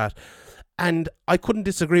judge that. And I couldn't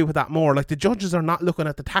disagree with that more. Like, the judges are not looking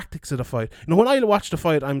at the tactics of the fight. You know, when I watch the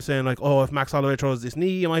fight, I'm saying like, oh, if Max Holloway throws this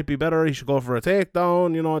knee, it might be better. He should go for a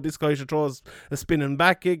takedown. You know, this guy should throw a spinning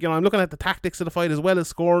back kick. You know, I'm looking at the tactics of the fight as well as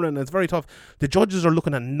scoring, and it's very tough. The judges are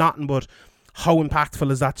looking at nothing but how impactful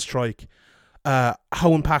is that strike. How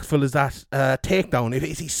impactful is that takedown?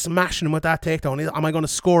 Is he smashing him with that takedown? Am I going to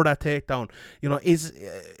score that takedown? You know,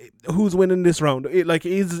 who's winning this round?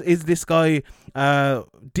 Is this guy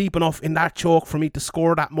deep enough in that choke for me to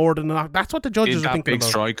score that more than enough? That's what the judges are thinking about. Big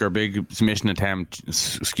strike or big submission attempt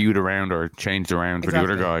skewed around or changed around for the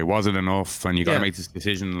other guy? Was it enough? And you got to make this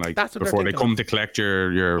decision like before they come to collect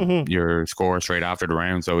your score straight after the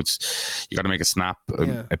round. So you got to make a snap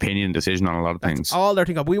opinion decision on a lot of things. All they're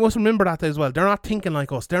thinking of. We must remember that as well. well. They're not thinking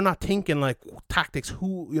like us. They're not thinking like tactics.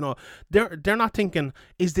 Who, you know, they're not thinking,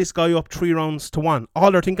 is this guy up 3-1?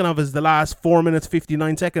 All they're thinking of is the last 4 minutes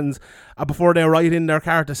 59 seconds before they write in their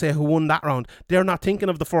card to say who won that round. They're not thinking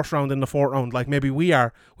of the first round and the fourth round like maybe we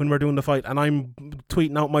are when we're doing the fight. And I'm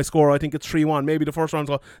tweeting out my score. I think it's 3-1. Maybe the first round's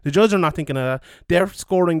go. The judges are not thinking of that. They're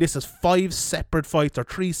scoring this as 5 separate fights or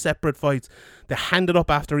 3 separate fights. They hand it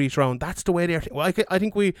up after each round. That's the way they're. Well, I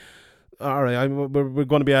think we. All right, we're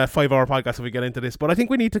going to be a 5-hour podcast if we get into this, but I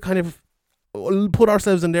think we need to kind of put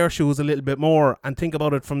ourselves in their shoes a little bit more and think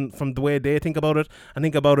about it from the way they think about it, and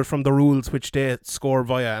think about it from the rules which they score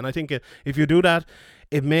via. And I think if you do that,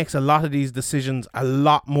 it makes a lot of these decisions a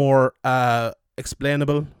lot more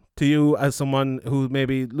explainable to you as someone who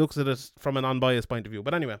maybe looks at it from an unbiased point of view.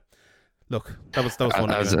 But anyway, look, that was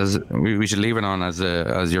fun. As we should leave it on as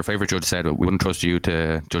your favorite judge said, we wouldn't trust you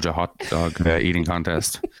to judge a hot dog eating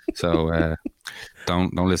contest. So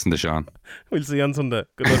don't listen to Sean. We'll see you on Sunday.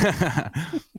 Good luck.